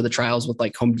in some of the trials with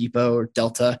like Home Depot or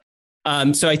Delta.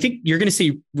 So I think you're going to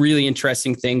see really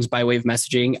interesting things by way of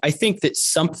messaging. I think that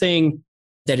something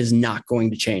that is not going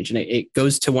to change. And it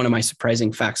goes to one of my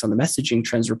surprising facts on the messaging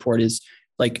trends report is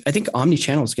like, I think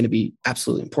omnichannel is going to be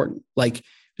absolutely important. Like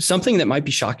something that might be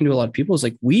shocking to a lot of people is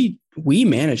like, we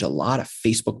manage a lot of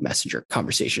Facebook Messenger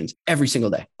conversations every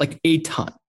single day, like a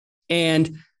ton.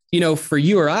 And, for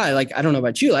you or I don't know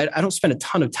about you, I don't spend a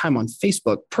ton of time on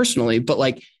Facebook personally, but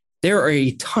like there are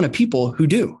a ton of people who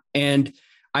do. And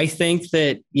I think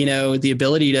that, the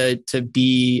ability to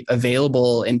be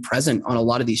available and present on a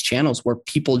lot of these channels where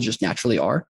people just naturally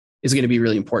are is going to be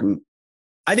really important.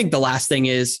 I think the last thing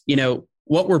is,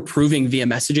 what we're proving via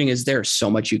messaging is there's so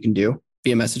much you can do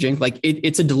via messaging. Like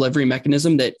it's a delivery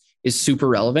mechanism that is super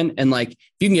relevant. And like, if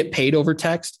you can get paid over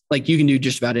text, like you can do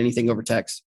just about anything over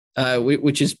text,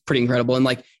 which is pretty incredible. And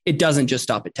like, it doesn't just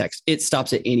stop at text. It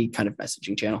stops at any kind of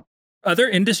messaging channel. Other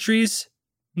industries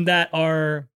that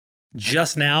are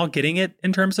just now getting it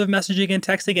in terms of messaging and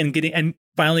texting and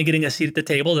finally getting a seat at the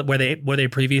table where they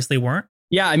previously weren't?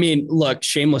 Yeah. I mean, look,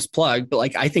 shameless plug, but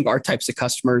like, I think our types of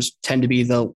customers tend to be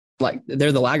they're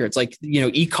the laggards. Like,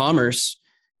 e-commerce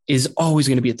is always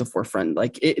going to be at the forefront.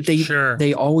 Like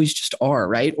they always just are.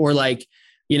 Right. Or like,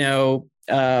 you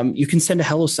can send a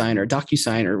HelloSign or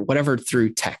DocuSign or whatever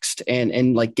through text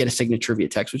and like get a signature via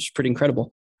text, which is pretty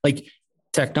incredible. Like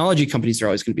technology companies are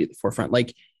always going to be at the forefront.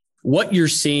 Like, what you're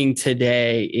seeing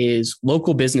today is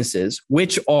local businesses,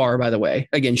 which are, by the way,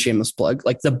 again, shameless plug,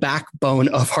 like the backbone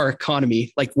of our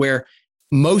economy, like where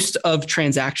most of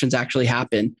transactions actually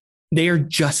happen. They are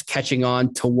just catching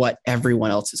on to what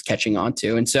everyone else is catching on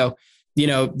to. And so,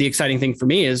 the exciting thing for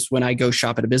me is when I go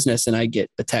shop at a business and I get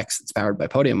a text that's powered by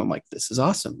Podium, I'm like, this is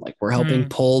awesome. Like we're helping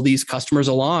pull these customers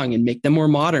along and make them more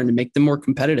modern and make them more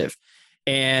competitive.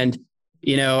 And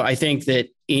I think that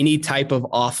any type of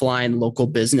offline local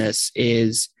business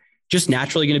is just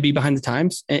naturally going to be behind the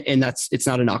times. And it's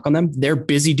not a knock on them. They're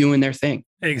busy doing their thing.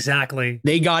 Exactly.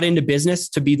 They got into business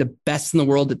to be the best in the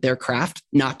world at their craft,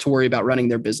 not to worry about running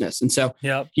their business. And so,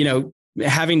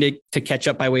 having to catch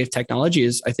up by way of technology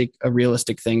is, I think, a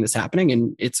realistic thing that's happening.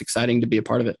 And it's exciting to be a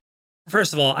part of it.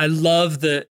 First of all, I love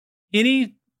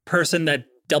any person that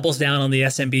doubles down on the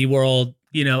SMB world,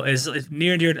 is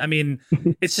near and dear. I mean,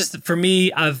 it's just for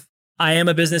me, I am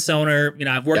a business owner.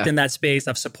 I've worked in that space.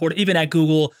 I've supported, even at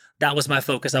Google, that was my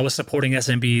focus. I was supporting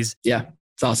SMBs. Yeah,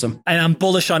 it's awesome. And I'm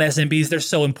bullish on SMBs. They're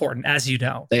so important, as you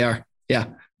know. They are. Yeah.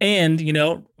 And,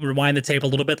 rewind the tape a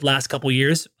little bit, the last couple of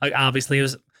years, obviously it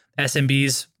was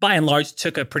SMBs by and large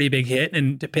took a pretty big hit,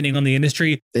 and depending on the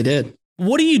industry, they did.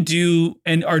 What do you do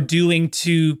and are doing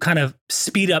to kind of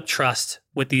speed up trust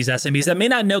with these SMBs that may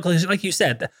not know? Because like you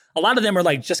said, a lot of them are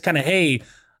like just kind of, hey,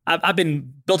 I've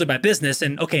been building my business,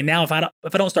 and okay, now if I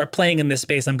don't start playing in this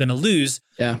space, I'm going to lose.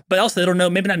 Yeah. But also they don't know,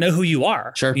 maybe not know who you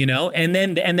are. Sure. And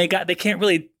then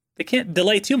they can't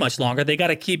delay too much longer. They got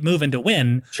to keep moving to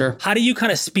win. Sure. How do you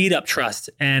kind of speed up trust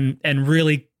and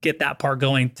really get that part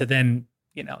going to then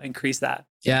increase that?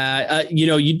 Yeah.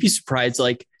 You'd be surprised.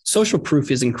 Like, social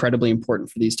proof is incredibly important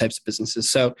for these types of businesses.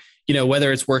 So,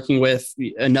 whether it's working with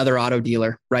another auto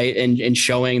dealer, right, and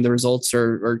showing the results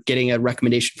or getting a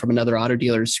recommendation from another auto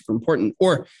dealer is super important.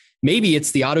 Or maybe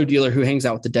it's the auto dealer who hangs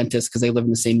out with the dentist because they live in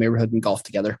the same neighborhood and golf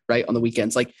together, right, on the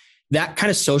weekends. Like, that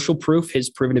kind of social proof has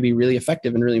proven to be really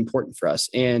effective and really important for us.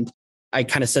 And I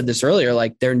kind of said this earlier,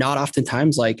 like, they're not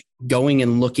oftentimes like going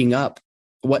and looking up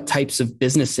what types of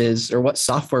businesses or what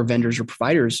software vendors or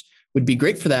providers would be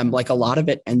great for them. Like, a lot of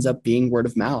it ends up being word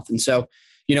of mouth. And so,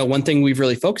 one thing we've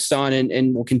really focused on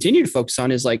and we'll continue to focus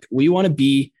on is like, we want to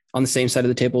be on the same side of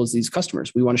the table as these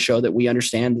customers. We want to show that we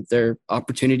understand that their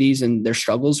opportunities and their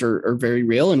struggles are very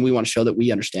real. And we want to show that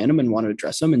we understand them and want to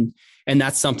address them. And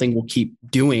that's something we'll keep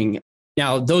doing.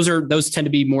 Now, those tend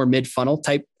to be more mid-funnel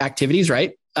type activities,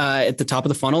 right? At the top of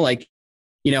the funnel, like,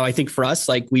 I think for us,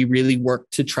 like, we really work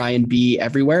to try and be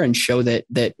everywhere and show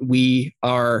that we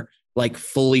are like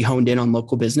fully honed in on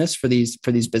local business for these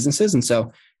businesses. And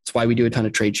so it's why we do a ton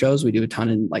of trade shows. We do a ton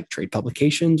in like trade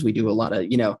publications. We do a lot of,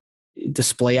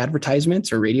 display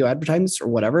advertisements or radio advertisements or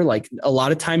whatever. Like, a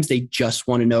lot of times they just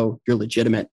want to know you're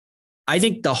legitimate. I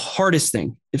think the hardest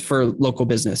thing for local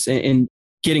business and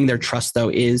getting their trust, though,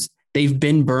 is they've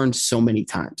been burned so many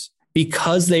times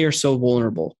because they are so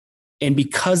vulnerable and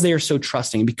because they are so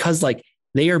trusting, because like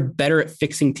they are better at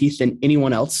fixing teeth than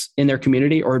anyone else in their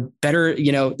community, or better,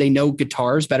 they know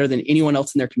guitars better than anyone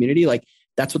else in their community. Like,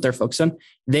 that's what they're focused on.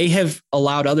 They have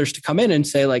allowed others to come in and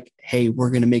say like, hey, we're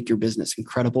going to make your business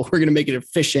incredible. We're going to make it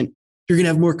efficient. You're going to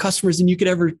have more customers than you could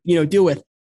ever, deal with.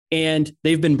 And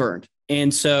they've been burned.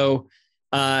 And so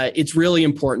it's really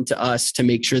important to us to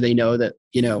make sure they know that,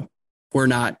 we're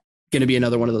not going to be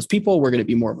another one of those people. We're going to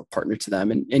be more of a partner to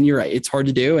them. And you're right. It's hard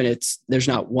to do. And there's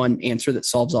not one answer that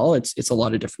solves all. It's a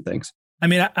lot of different things. I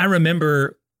mean, I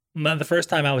remember the first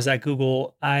time I was at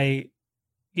Google, I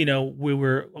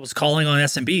was calling on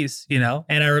SMBs,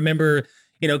 and I remember,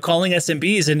 calling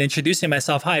SMBs and introducing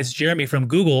myself. Hi, it's Jeremy from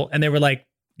Google. And they were like,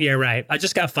 yeah, right. I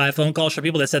just got 5 phone calls from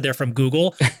people that said they're from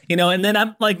Google, and then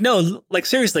I'm like, no, like,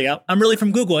 seriously, I'm really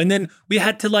from Google. And then we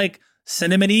had to like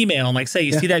send them an email and like say,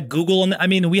 you see that Google?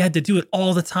 And we had to do it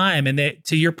all the time. And they,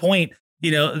 to your point,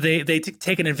 they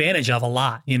taken advantage of a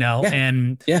lot,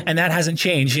 and that hasn't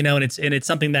changed, and it's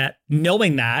something that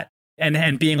knowing that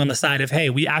and being on the side of, hey,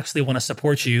 we actually want to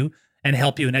support you and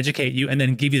help you and educate you and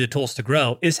then give you the tools to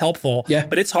grow is helpful. Yeah.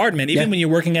 But it's hard, man. Even when you're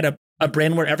working at a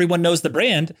brand where everyone knows the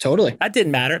brand. Totally. That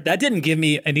didn't matter. That didn't give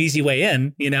me an easy way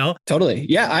in, Totally.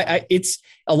 Yeah. It's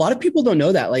a lot of people don't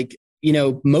know that. Like,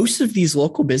 most of these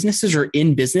local businesses are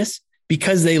in business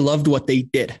because they loved what they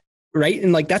did. Right.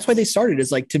 And like, that's why they started,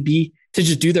 is like to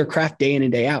just do their craft day in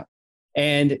and day out.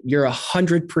 And you're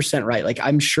 100% right. Like,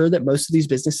 I'm sure that most of these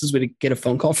businesses would get a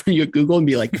phone call from you at Google and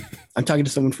be like, I'm talking to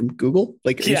someone from Google.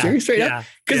 Like, are you serious right now?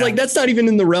 Because like, that's not even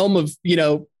in the realm of,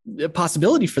 a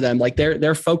possibility for them. Like,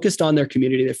 they're focused on their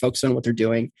community. They're focused on what they're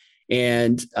doing.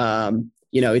 And,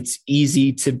 it's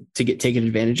easy to get taken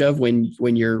advantage of when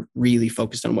you're really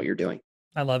focused on what you're doing.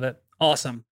 I love it.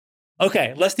 Awesome.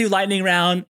 Okay. Let's do lightning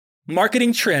round.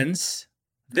 Marketing trends.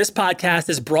 This podcast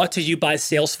is brought to you by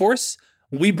Salesforce.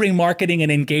 We bring marketing and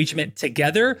engagement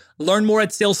together. Learn more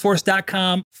at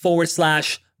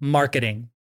salesforce.com/marketing.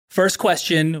 First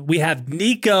question, we have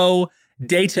Nico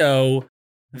Dato,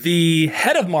 the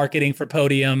head of marketing for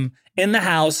Podium, in the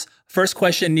house. First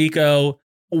question, Nico,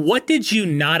 what did you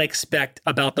not expect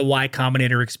about the Y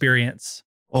Combinator experience?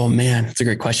 Oh man, that's a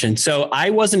great question. So I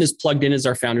wasn't as plugged in as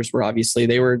our founders were, obviously.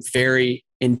 They were very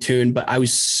in tune, but I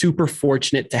was super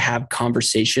fortunate to have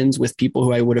conversations with people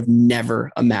who I would have never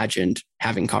imagined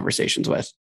having conversations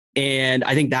with. And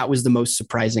I think that was the most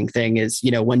surprising thing is,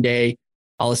 one day,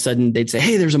 all of a sudden they'd say,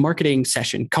 hey, there's a marketing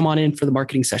session. Come on in for the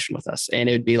marketing session with us. And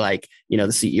it would be like, the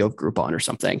CEO of Groupon or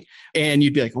something. And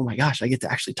you'd be like, oh my gosh, I get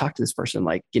to actually talk to this person,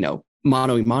 like,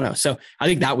 mano a mano. So I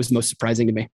think that was most surprising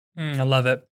to me. I love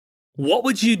it. What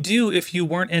would you do if you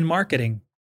weren't in marketing?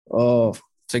 Oh,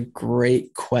 it's a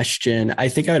great question. I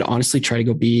think I would honestly try to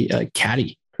go be a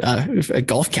caddy, a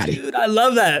golf caddy. Dude, I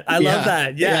love that. I love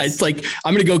that. Yes. Yeah. It's like,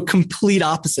 I'm going to go complete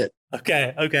opposite.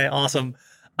 Okay. Awesome.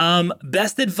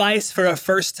 Best advice for a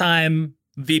first-time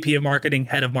VP of marketing,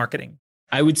 head of marketing?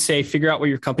 I would say figure out what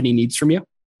your company needs from you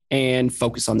and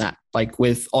focus on that. Like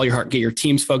with all your heart, get your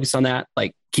teams focused on that.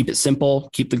 Like keep it simple,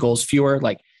 keep the goals fewer,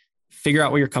 like figure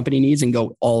out what your company needs and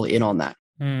go all in on that.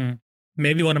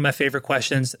 Maybe one of my favorite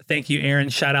questions. Thank you, Aaron.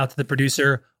 Shout out to the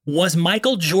producer. Was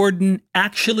Michael Jordan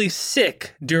actually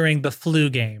sick during the flu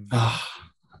game?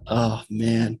 Oh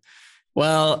man.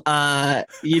 Well,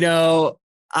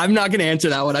 I'm not going to answer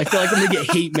that one. I feel like I'm going to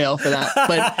get hate mail for that.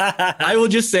 But I will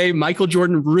just say Michael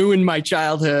Jordan ruined my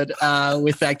childhood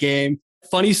with that game.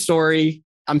 Funny story.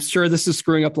 I'm sure this is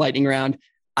screwing up lightning round.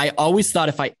 I always thought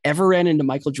if I ever ran into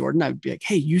Michael Jordan, I would be like,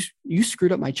 hey, you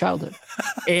screwed up my childhood.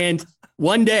 And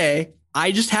one day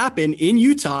I just happened in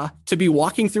Utah to be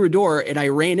walking through a door and I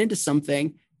ran into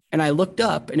something and I looked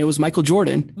up and it was Michael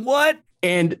Jordan. What?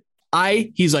 And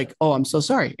he's like, oh, I'm so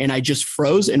sorry. And I just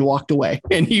froze and walked away.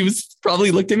 And he was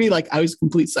probably looked at me like I was a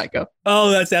complete psycho.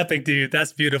 Oh, that's epic, dude.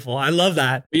 That's beautiful. I love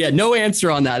that. But yeah, no answer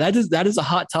on that. That is a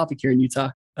hot topic here in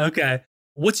Utah. Okay.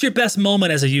 What's your best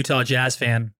moment as a Utah Jazz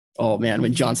fan? Oh man,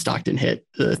 when John Stockton hit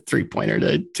the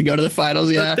 3-pointer to go to the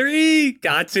finals. Yeah. The 3.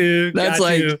 Got to.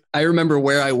 I remember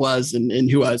where I was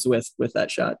and who I was with that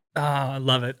shot. Oh, I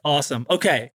love it. Awesome.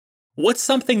 Okay. What's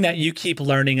something that you keep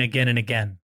learning again and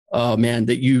again? Oh man,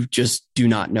 that you just do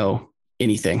not know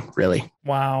anything really.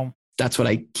 Wow. That's what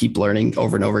I keep learning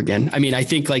over and over again. I mean, I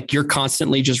think like you're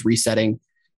constantly just resetting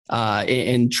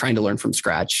and trying to learn from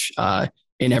scratch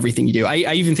in everything you do.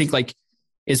 I even think like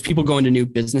as people go into new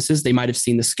businesses, they might have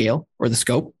seen the scale or the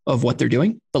scope of what they're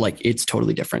doing, but like it's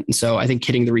totally different. And so I think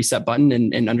hitting the reset button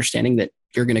and understanding that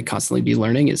you're going to constantly be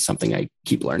learning is something I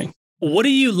keep learning. What do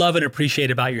you love and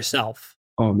appreciate about yourself?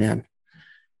 Oh man.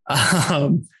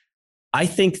 I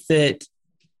think that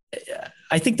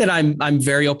I'm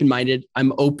very open-minded.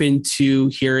 I'm open to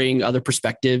hearing other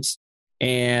perspectives.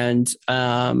 And,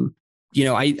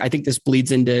 I think this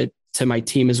bleeds into my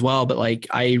team as well, but like,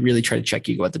 I really try to check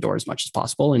ego at the door as much as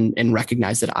possible and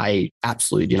recognize that I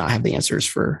absolutely do not have the answers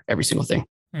for every single thing.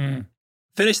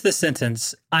 Finish the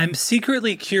sentence. I'm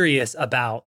secretly curious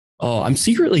about. Oh, I'm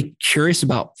secretly curious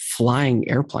about flying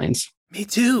airplanes. Me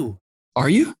too. Are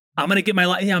you? I'm going to get my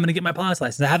pilot's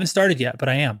license. I haven't started yet, but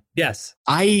I am. Yes.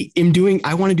 I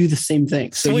want to do the same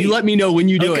thing. So Sweet. You let me know when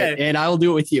you do it and I will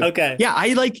do it with you. Okay. Yeah.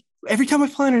 Every time I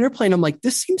fly on an airplane, I'm like,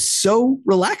 this seems so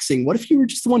relaxing. What if you were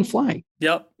just the one flying?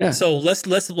 Yep. Yeah. So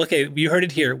let's look at, you heard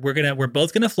it here. We're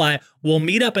both going to fly. We'll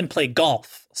meet up and play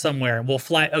golf somewhere. We'll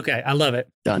fly. Okay. I love it.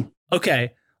 Done.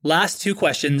 Okay. Last 2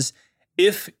 questions.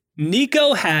 If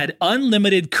Nico had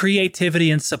unlimited creativity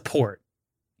and support,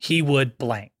 he would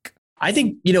blank. I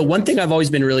think, one thing I've always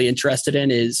been really interested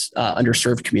in is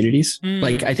underserved communities.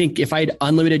 Like, I think if I had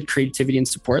unlimited creativity and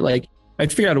support, like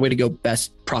I'd figure out a way to go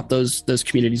best prop those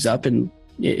communities up. And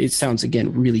it sounds,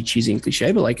 again, really cheesy and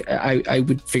cliche, but like I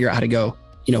would figure out how to go,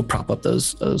 prop up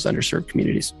those underserved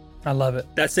communities. I love it.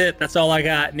 That's it. That's all I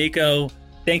got. Nico,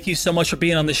 thank you so much for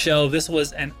being on the show. This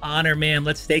was an honor, man.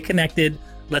 Let's stay connected.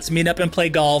 Let's meet up and play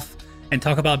golf and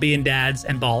talk about being dads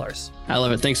and ballers. I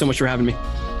love it. Thanks so much for having me.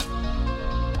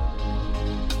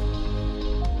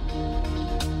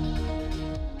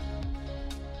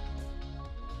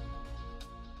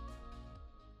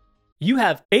 You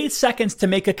have 8 seconds to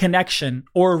make a connection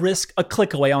or risk a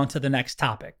click away onto the next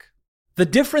topic. The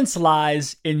difference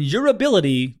lies in your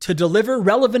ability to deliver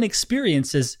relevant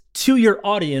experiences to your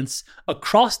audience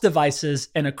across devices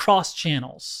and across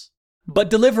channels.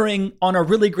 But delivering on a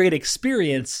really great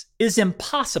experience is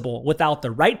impossible without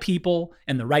the right people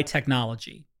and the right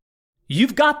technology.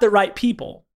 You've got the right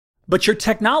people, but your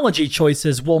technology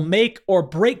choices will make or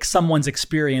break someone's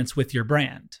experience with your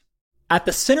brand. At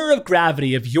the center of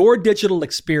gravity of your digital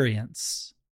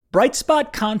experience,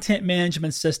 Brightspot Content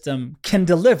Management System can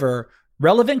deliver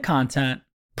relevant content,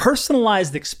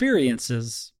 personalized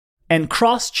experiences, and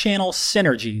cross-channel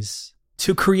synergies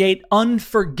to create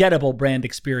unforgettable brand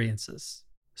experiences,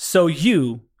 so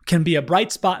you can be a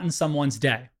bright spot in someone's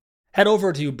day. Head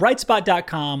over to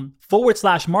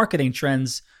brightspot.com/marketing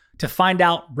trends to find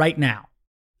out right now.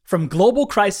 From global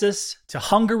crisis to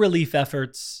hunger relief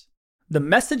efforts, the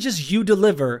messages you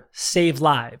deliver save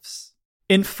lives,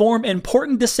 inform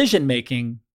important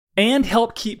decision-making, and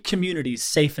help keep communities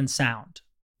safe and sound.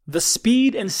 The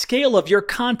speed and scale of your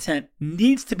content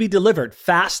needs to be delivered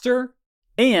faster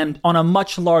and on a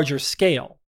much larger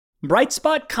scale.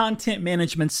 Brightspot Content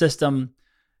Management System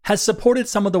has supported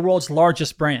some of the world's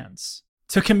largest brands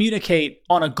to communicate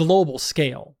on a global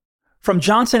scale. From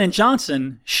Johnson &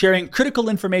 Johnson sharing critical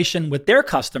information with their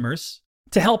customers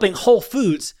to helping Whole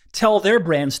Foods tell their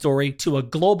brand story to a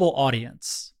global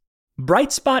audience.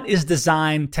 Brightspot is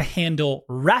designed to handle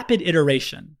rapid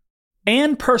iteration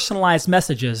and personalized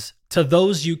messages to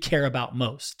those you care about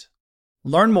most.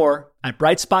 Learn more at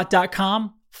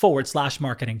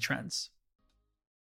brightspot.com/marketing trends.